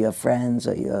that they're your friends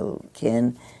or your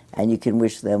kin, and you can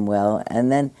wish them well.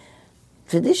 And then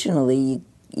traditionally,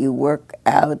 you work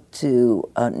out to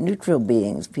neutral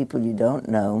beings, people you don't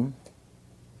know,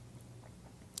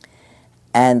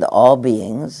 and all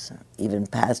beings, even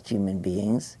past human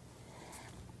beings.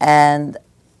 And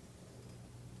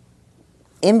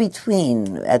in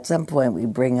between, at some point we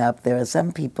bring up, there are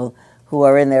some people who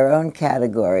are in their own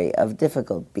category of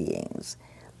difficult beings.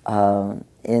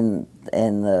 In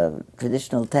the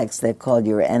traditional text, they're called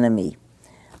your enemy.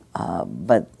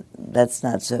 But that's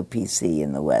not so PC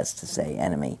in the West to say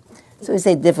enemy. So we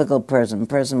say difficult person,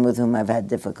 person with whom I've had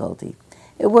difficulty.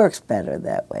 It works better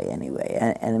that way anyway.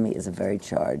 Enemy is a very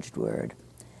charged word.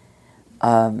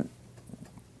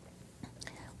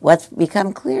 What's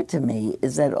become clear to me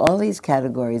is that all these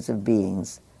categories of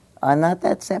beings are not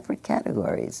that separate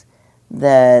categories.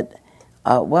 That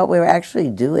what we're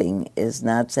actually doing is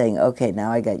not saying, okay,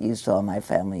 now I got used to all my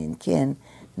family and kin,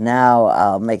 now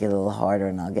I'll make it a little harder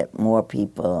and I'll get more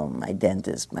people, my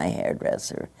dentist, my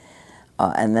hairdresser,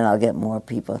 and then I'll get more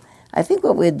people. I think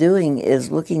what we're doing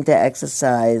is looking to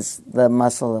exercise the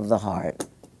muscle of the heart.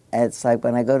 It's like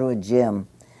when I go to a gym,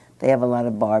 they have a lot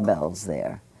of barbells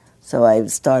there. So I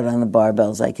start on the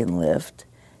barbells I can lift,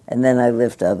 and then I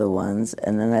lift other ones,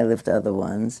 and then I lift other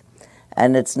ones.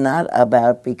 And it's not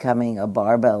about becoming a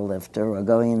barbell lifter or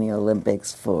going in the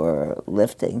Olympics for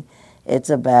lifting. It's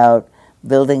about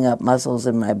building up muscles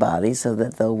in my body so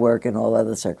that they'll work in all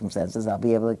other circumstances. I'll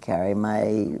be able to carry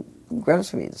my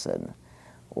groceries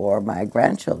or my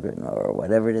grandchildren or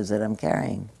whatever it is that I'm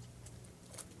carrying.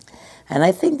 And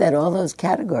I think that all those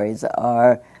categories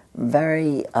are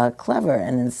very clever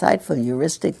and insightful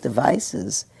heuristic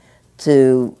devices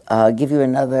to give you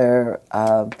another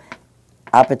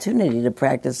opportunity to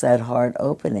practice that heart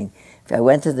opening. If I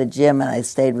went to the gym and I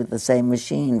stayed with the same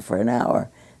machine for an hour,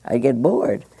 I'd get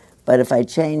bored. But if I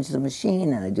change the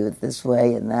machine and I do it this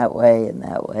way and that way and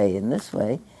that way and this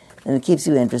way, then it keeps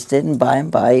you interested, and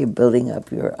by you're building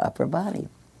up your upper body.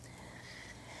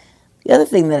 The other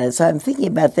thing so I'm thinking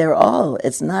about,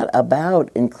 it's not about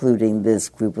including this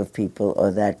group of people or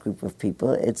that group of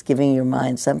people. It's giving your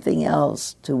mind something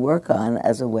else to work on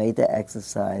as a way to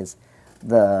exercise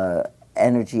the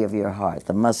energy of your heart,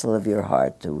 the muscle of your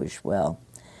heart to wish well.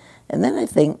 And then I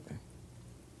think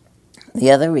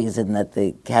the other reason that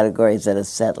the categories that are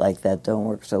set like that don't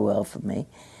work so well for me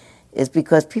is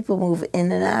because people move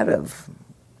in and out of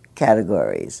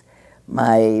categories.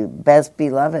 My best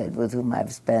beloved, with whom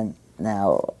I've spent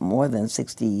now more than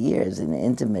 60 years in an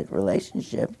intimate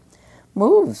relationship,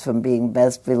 moves from being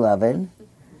best beloved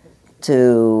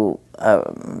to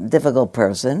difficult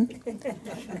person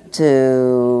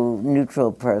to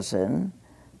neutral person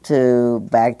to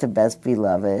back to best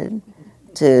beloved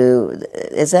to,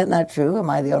 is that not true? Am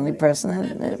I the only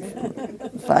person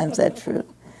that finds that true?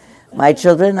 My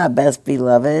children are best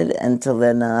beloved until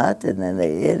they're not, and then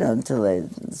until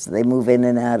they move in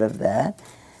and out of that.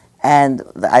 And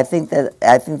I think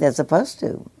they're supposed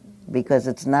to, because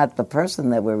it's not the person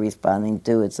that we're responding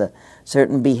to, it's a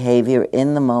certain behavior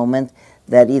in the moment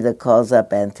that either calls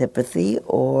up antipathy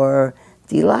or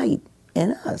delight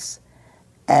in us.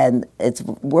 And it's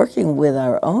working with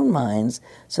our own minds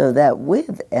so that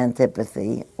with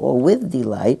antipathy or with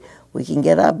delight, we can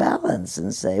get our balance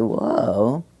and say,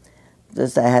 whoa,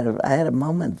 I had a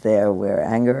moment there where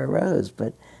anger arose,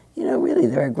 but really,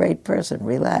 they're a great person.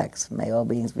 Relax. May all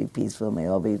beings be peaceful. May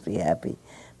all beings be happy.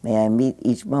 May I meet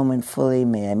each moment fully.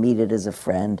 May I meet it as a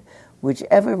friend.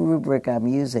 Whichever rubric I'm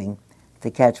using to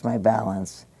catch my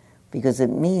balance, because it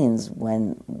means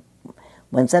when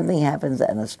something happens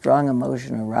and a strong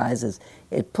emotion arises,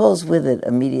 it pulls with it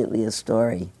immediately a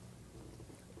story.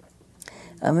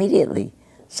 Immediately,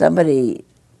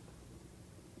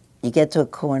 you get to a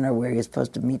corner where you're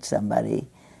supposed to meet somebody,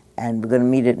 and we're going to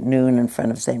meet at noon in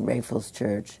front of St. Raphael's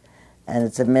Church, and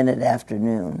it's a minute after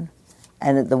noon,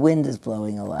 and the wind is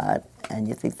blowing a lot, and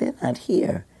you think, they're not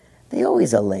here. They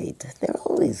always are late. They're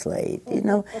always late.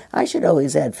 I should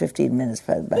always add 15 minutes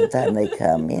by the time they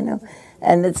come,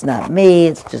 And it's not me.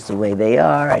 It's just the way they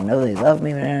are. I know they love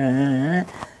me. And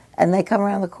they come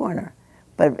around the corner.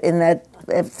 But in that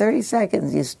 30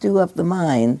 seconds, you stew up the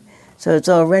mind, so it's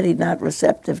already not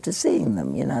receptive to seeing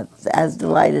them. You're not as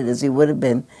delighted as you would have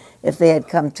been if they had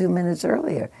come 2 minutes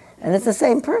earlier. And it's the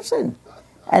same person.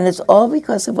 And it's all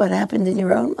because of what happened in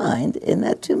your own mind in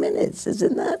that 2 minutes, is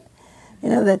it not?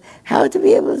 That how to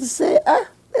be able to say,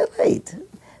 they're late.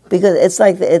 Because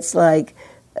it's like,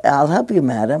 I'll help you,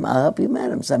 madam, I'll help you,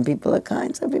 madam. Some people are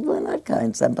kind, some people are not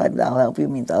kind. Sometimes I'll help you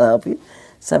means I'll help you.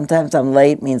 Sometimes I'm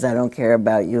late means I don't care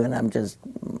about you and I'm just,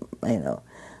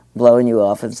 blowing you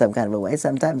off in some kind of a way.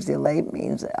 Sometimes you're late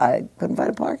means I couldn't find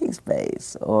a parking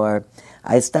space, or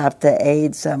I stopped to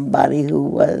aid somebody who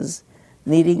was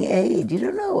needing aid. You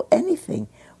don't know anything.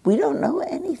 We don't know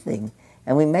anything.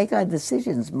 And we make our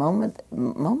decisions moment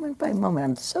by moment.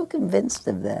 I'm so convinced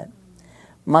of that.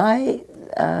 My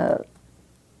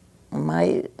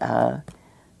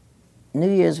New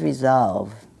Year's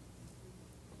resolve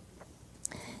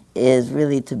is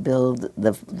really to build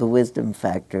the wisdom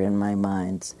factor in my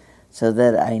mind so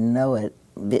that I know it.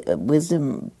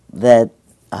 Wisdom that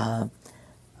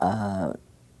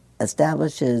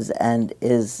establishes and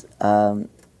is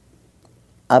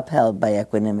upheld by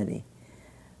equanimity.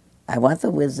 I want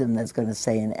the wisdom that's going to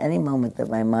say in any moment that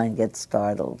my mind gets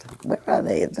startled, where are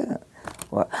they?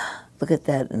 Or, look at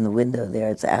that in the window there.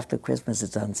 It's after Christmas.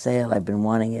 It's on sale. I've been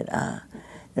wanting it.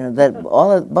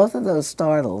 Both of those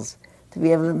startles, to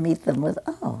be able to meet them with,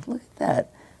 oh, look at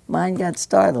that. Mine got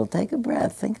startled. Take a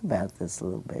breath. Think about this a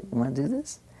little bit. You want to do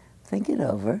this? Think it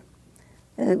over.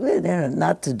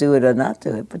 Not to do it or not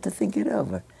do it, but to think it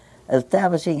over.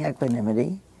 Establishing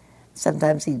equanimity.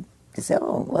 Sometimes you say,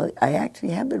 oh, well, I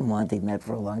actually have been wanting that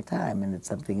for a long time, and it's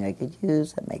something I could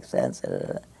use. That makes sense.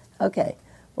 Okay.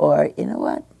 Or, you know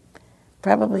what?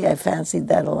 Probably I fancied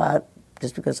that a lot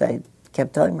just because I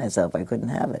kept telling myself I couldn't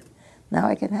have it. Now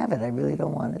I can have it. I really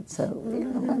don't want it. So, you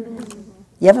know what?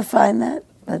 You ever find that?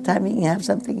 By the time you can have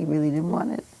something, you really didn't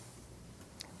want it?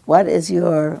 What is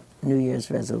your New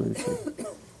Year's resolution?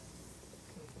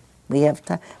 We have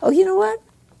time. Oh, you know what?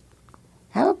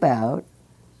 How about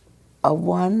a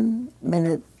 1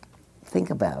 minute think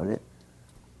about it?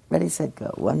 Ready, set,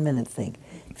 go. 1 minute think.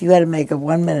 If you had to make a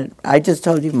 1 minute, I just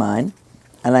told you mine,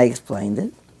 and I explained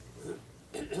it.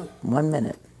 1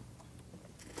 minute.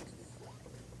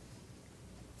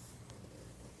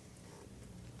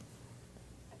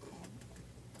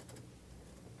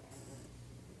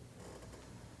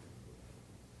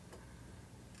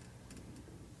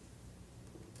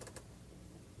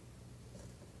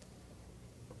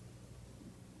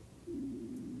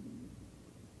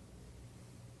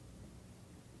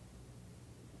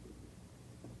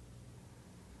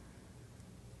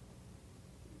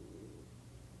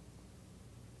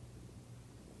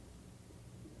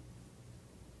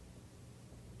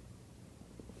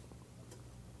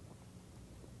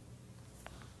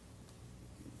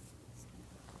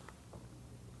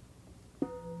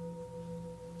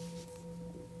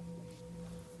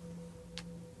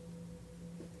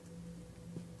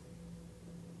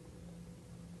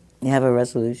 You have a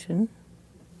resolution?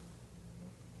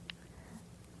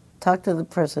 Talk to the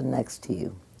person next to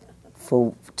you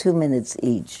for 2 minutes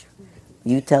each.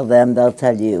 You tell them, they'll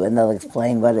tell you, and they'll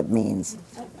explain what it means.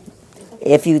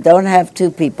 If you don't have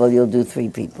 2 people, you'll do 3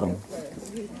 people.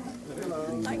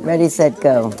 Ready, set,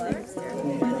 go.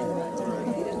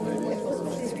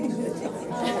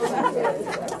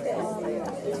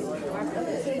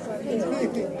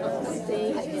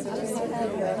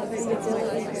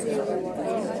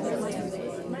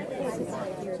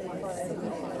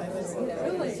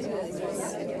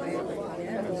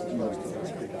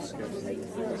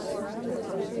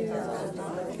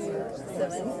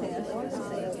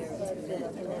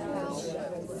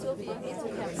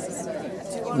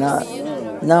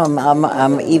 No,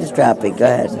 I'm eavesdropping. Go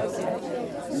ahead.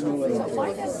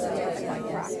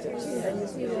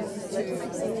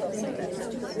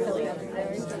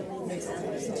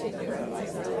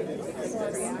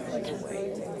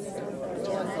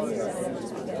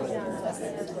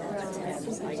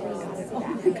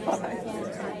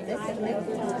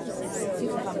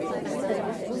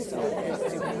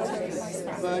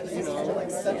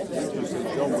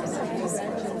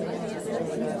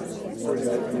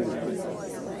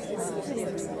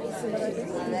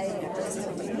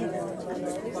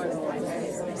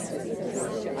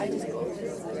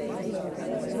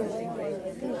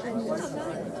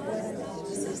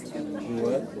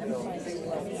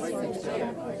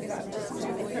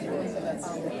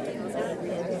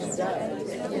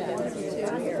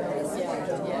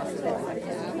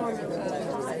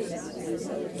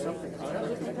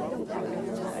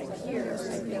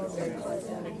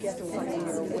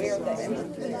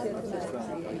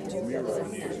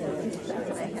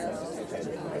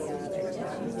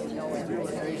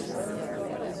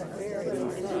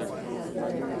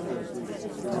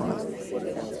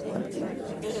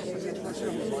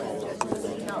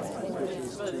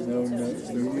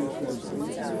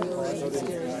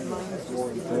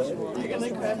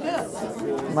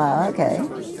 Wow, okay.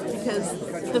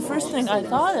 Because the first thing I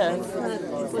thought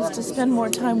of was to spend more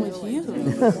time with you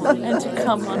and to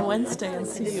come on Wednesday and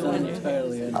see you when you're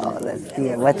Oh, that's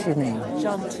dear. What's your name?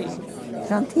 gentil.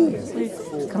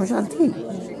 Gentil. Comme gentil.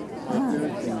 Ah.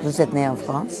 Vous êtes né en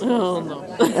France? Oh, no.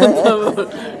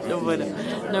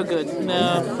 No good.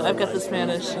 No, I've got the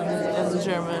Spanish and the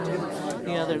German and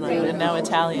the other language, and now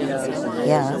Italian. So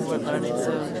Yeah. we're learning.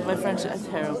 So my French is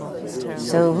terrible. It's terrible.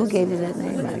 So who gave you that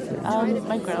name, actually?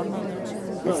 My grandmother.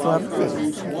 It's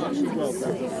lovely.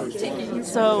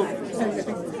 So,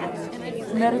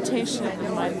 meditation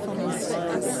and mindfulness is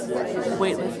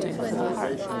weightlifting for the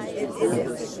heart.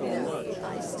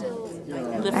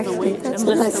 Lift the weight and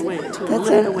lift the weight too.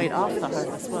 Lift the weight off the heart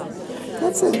as well.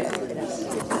 That's a. Wait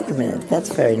a minute. That's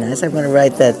very nice. I'm going to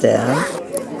write that down.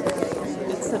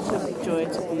 It's such a joy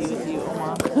to be with you,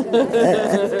 Oma.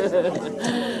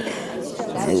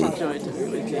 Such a joy to be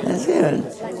with you. That's it.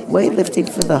 Weightlifting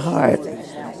for the heart.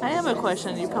 I have a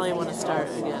question. You probably want to start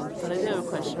again, but I do have a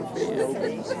question for you.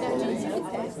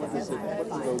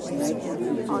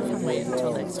 I can wait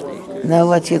until next week. No,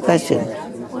 what's your question?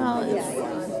 Well,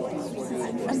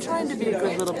 I'm trying to be a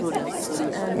good little Buddhist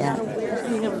and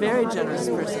being a very generous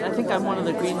person. I think I'm one of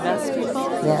the green vest people.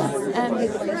 Yeah. But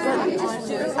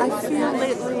I feel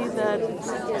lately that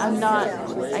I'm not.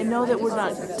 I know that we're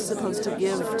not supposed to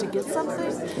give to get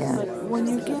something. Yeah. But when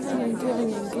you're giving and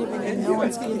giving and giving and no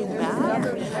one's giving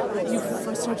back, you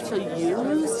start to feel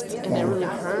used, and it really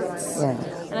hurts. Yeah.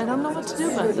 And I don't know what to do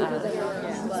about that.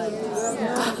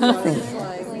 Nothing.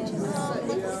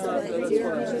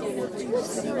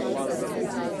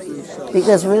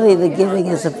 Because really the giving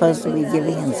is supposed to be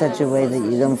giving in such a way that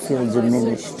you don't feel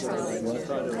diminished.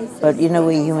 But you know,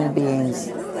 we're human beings,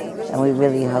 and we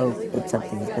really hope that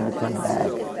something's going to come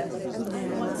back.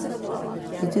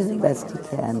 You do the best you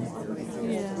can.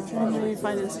 Yeah, and maybe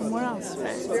find it somewhere else,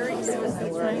 right?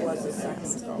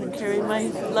 I carry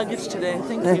my luggage today.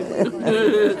 Thank you.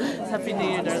 Happy New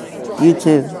Year, darling. You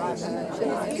too.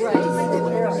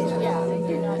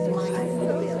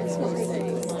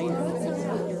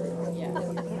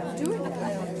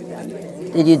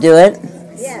 Did you do it?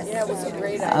 Yes. Yeah, it was a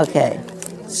great idea. Okay.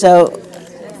 So,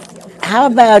 how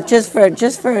about just for a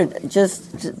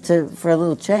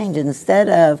little change, instead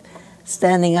of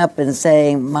standing up and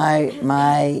saying my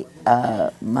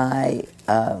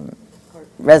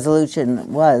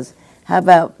resolution was, how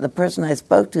about the person I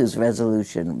spoke to's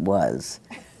resolution was?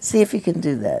 See if you can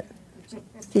do that.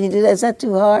 Can you do that? Is that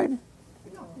too hard?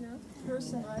 No. The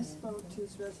person I spoke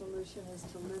to's resolution is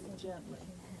to live gently.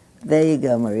 There you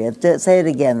go, Maria. Say it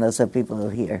again, though, so people will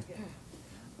hear.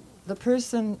 The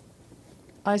person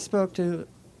I spoke to,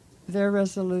 their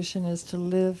resolution is to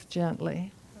live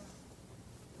gently.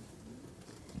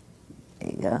 There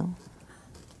you go.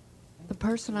 The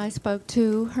person I spoke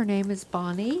to, her name is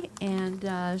Bonnie, and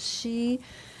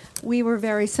we were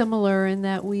very similar in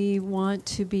that we want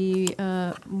to be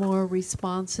more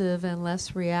responsive and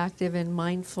less reactive and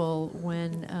mindful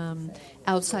when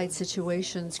outside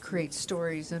situations create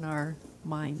stories in our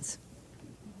minds.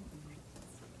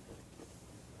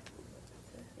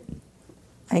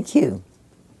 Thank you.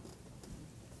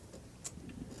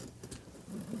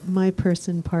 My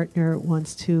person partner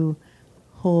wants to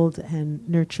hold and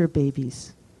nurture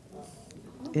babies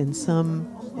in some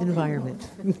environment.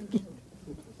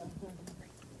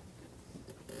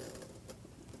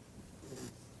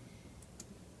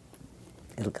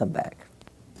 It'll come back.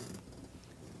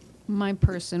 My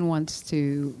person wants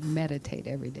to meditate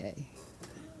every day.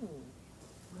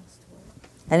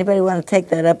 Anybody want to take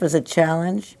that up as a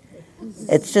challenge?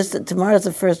 It's just that tomorrow's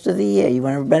the first of the year. You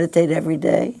want to meditate every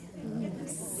day?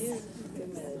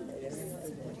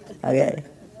 Okay.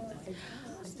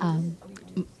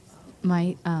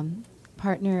 My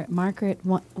partner, Margaret,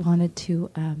 wanted to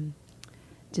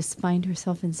just find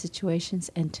herself in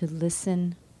situations and to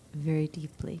listen very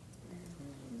deeply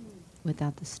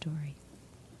without the story.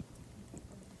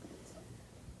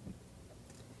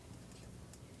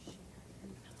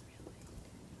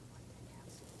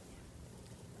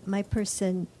 My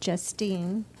person,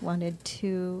 Justine, wanted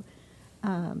to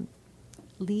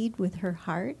lead with her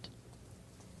heart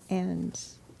and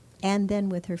then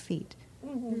with her feet.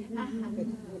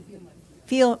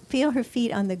 Feel her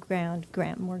feet on the ground,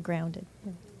 more grounded.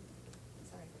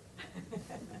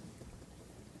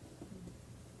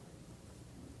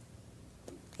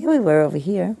 Here we were over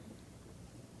here.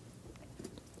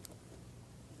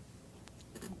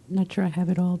 Not sure I have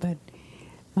it all, but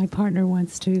my partner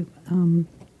wants to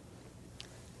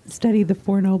study the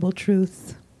Four Noble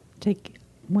Truths, take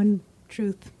one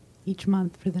truth each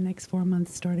month for the next 4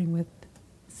 months, starting with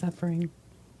suffering,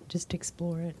 just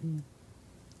explore it and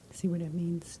see what it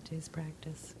means to his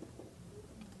practice.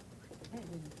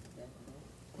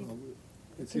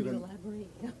 It's Can even, you elaborate?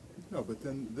 no, but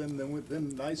then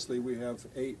nicely we have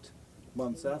 8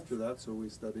 months after that, so we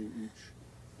study each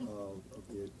of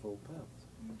the Eightfold Paths.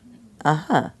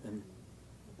 Uh-huh. And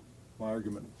my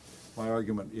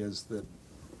argument is that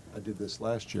I did this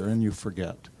last year, and you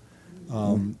forget.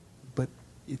 But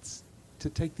it's to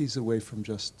take these away from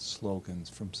just slogans,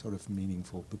 from sort of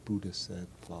meaningful, the Buddha said,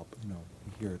 blah, you know,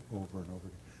 we hear it over and over.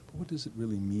 But what does it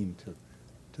really mean to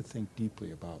think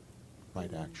deeply about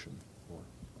right action or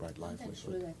right livelihood? I'm not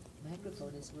sure that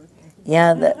microphone is working.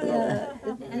 Yeah,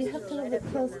 You have to have it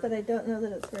close, but I don't know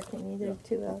that it's working either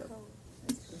too well.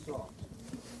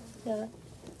 Yeah.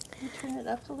 Can you turn it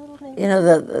up a little, maybe? you know,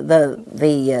 the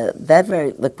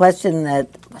question that,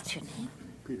 what's your name?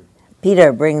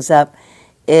 Peter brings up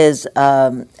is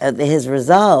his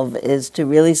resolve is to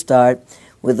really start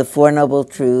with the Four Noble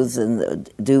Truths and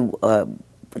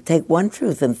take one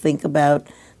truth and think about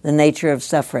the nature of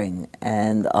suffering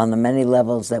and on the many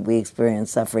levels that we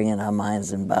experience suffering in our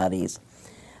minds and bodies.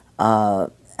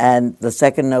 And the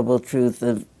second noble truth,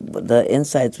 the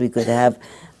insights we could have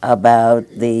about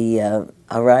the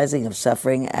arising of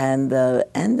suffering and the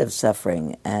end of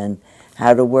suffering, and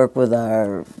how to work with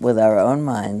our own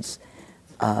minds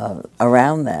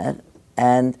around that.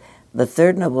 And the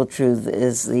third noble truth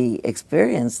is the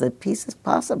experience that peace is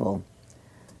possible,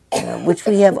 which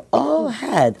we have all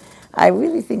had. I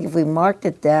really think if we marked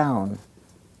it down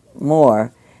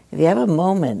more, if you have a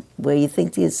moment where you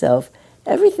think to yourself,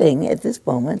 everything at this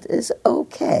moment is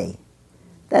okay,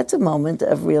 that's a moment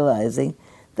of realizing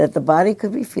that the body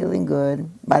could be feeling good.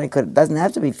 Doesn't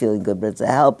have to be feeling good, but it's a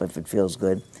help if it feels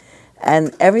good.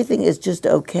 And everything is just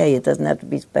okay. It doesn't have to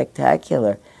be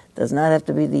spectacular. It does not have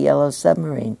to be the yellow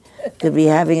submarine. It could be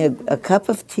having a cup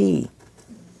of tea.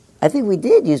 I think we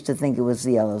used to think it was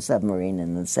the yellow submarine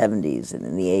in the 70s and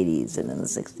in the 80s and in the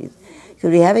 60s. You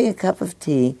could be having a cup of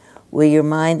tea where your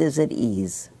mind is at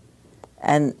ease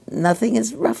and nothing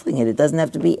is ruffling it. It doesn't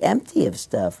have to be empty of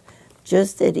stuff,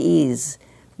 just at ease.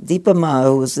 Deepa Ma,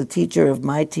 who was the teacher of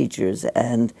my teachers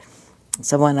and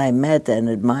someone I met and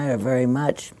admire very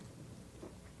much,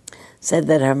 said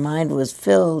that her mind was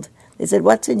filled. They said,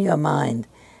 "What's in your mind?"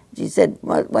 She said,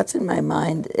 "What's in my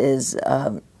mind is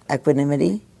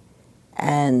equanimity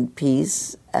and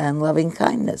peace and loving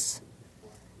kindness."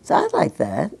 So I like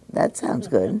that. That sounds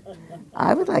good.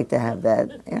 I would like to have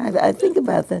that. I think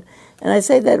about that. And I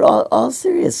say that all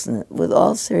seriousness, with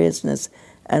all seriousness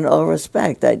and all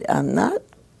respect. I'm not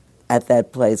at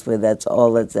that place where that's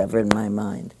all that's ever in my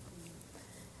mind.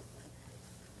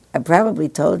 I probably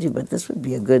told you, but this would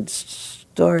be a good story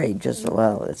story, just,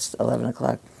 well, it's 11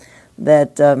 o'clock,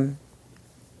 that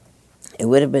it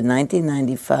would have been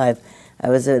 1995. I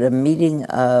was at a meeting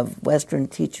of Western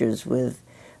teachers with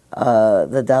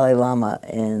the Dalai Lama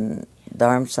in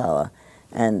Dharamsala,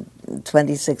 and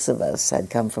 26 of us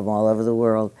had come from all over the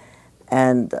world.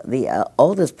 And the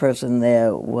oldest person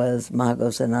there was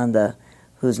Mahagosananda,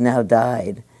 who's now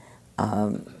died,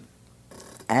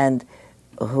 and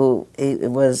who he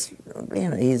was,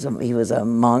 he was a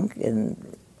monk in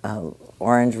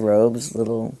orange robes,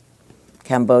 little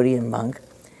Cambodian monk,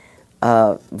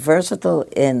 versatile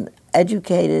in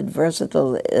educated,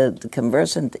 versatile,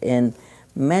 conversant in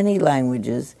many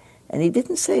languages, and he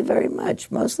didn't say very much.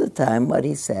 Most of the time, what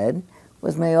he said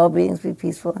was, "May all beings be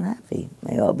peaceful and happy.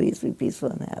 May all beings be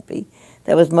peaceful and happy."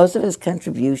 That was most of his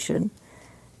contribution.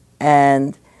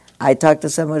 And I talked to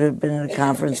someone who had been at a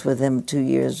conference with him 2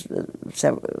 years, a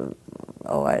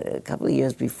couple of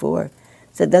years before.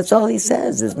 Said that's all he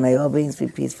says is, "May all beings be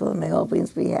peaceful and may all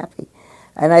beings be happy."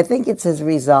 And I think it's his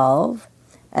resolve,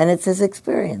 and it's his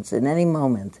experience in any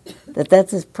moment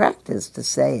that's his practice to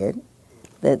say it.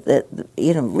 That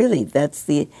really, that's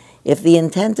the. If the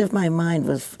intent of my mind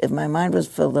was, if my mind was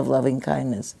filled of loving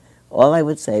kindness, all I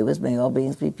would say was, "May all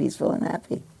beings be peaceful and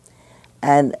happy."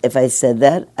 And if I said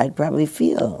that, I'd probably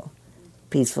feel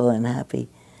peaceful and happy.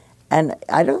 And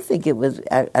I don't think it was.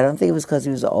 I don't think it was because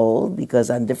he was old.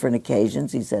 Because on different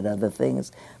occasions he said other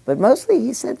things, but mostly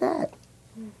he said that.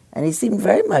 And he seemed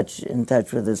very much in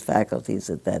touch with his faculties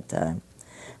at that time.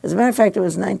 As a matter of fact, it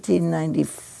was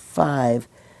 1995,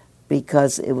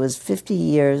 because it was 50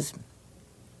 years.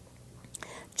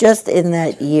 Just in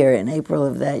that year, in April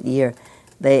of that year,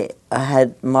 they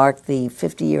had marked the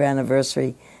 50-year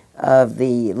anniversary of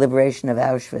the liberation of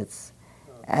Auschwitz.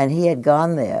 And he had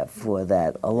gone there for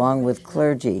that, along with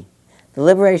clergy. The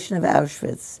liberation of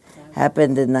Auschwitz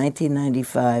happened in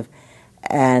 1995,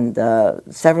 and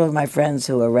several of my friends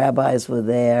who were rabbis were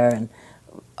there, and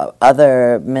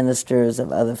other ministers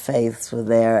of other faiths were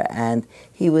there, and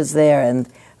he was there. And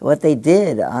what they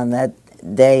did on that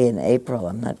day in April,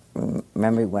 I'm not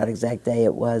remembering what exact day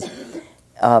it was,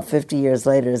 50 years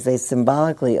later, is they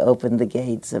symbolically opened the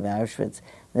gates of Auschwitz.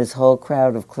 This whole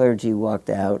crowd of clergy walked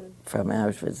out from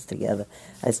Auschwitz together.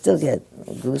 I still get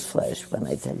gooseflesh when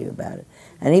I tell you about it.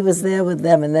 And he was there with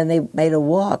them, and then they made a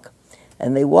walk.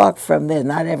 And they walked from there.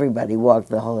 Not everybody walked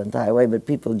the whole entire way, but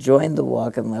people joined the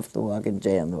walk and left the walk and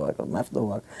joined the walk and left the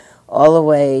walk, all the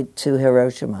way to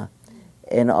Hiroshima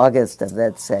in August of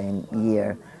that same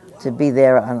year, to be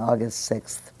there on August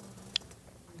 6th.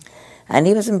 And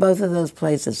he was in both of those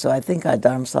places, so I think our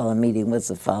Dharamsala meeting was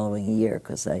the following year,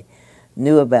 because I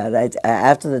knew about it.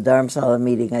 After the Dharamsala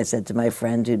meeting, I said to my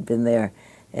friend who'd been there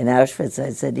in Auschwitz,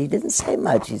 I said, he didn't say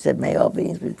much. He said, "May all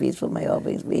beings be peaceful, may all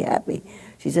beings be happy."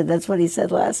 She said, "That's what he said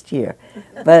last year."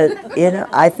 But,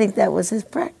 I think that was his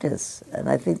practice, and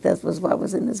I think that was what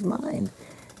was in his mind.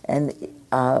 And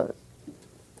I'd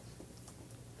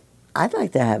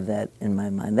like to have that in my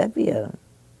mind. That'd be why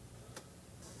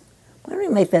don't we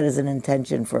make that as an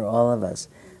intention for all of us?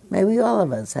 May we all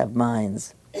of us have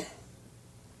minds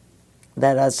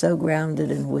that are so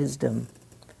grounded in wisdom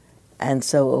and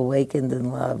so awakened in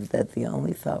love that the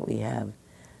only thought we have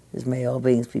is, may all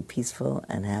beings be peaceful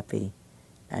and happy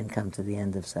and come to the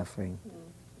end of suffering.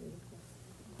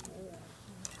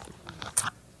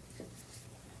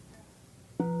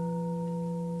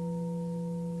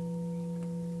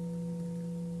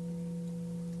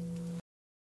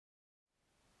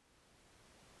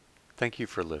 Thank you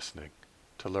for listening.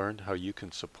 To learn how you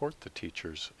can support the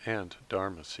teachers and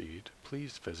Dharma Seed,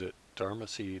 please visit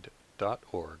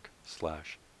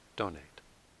dharmaseed.org/donate.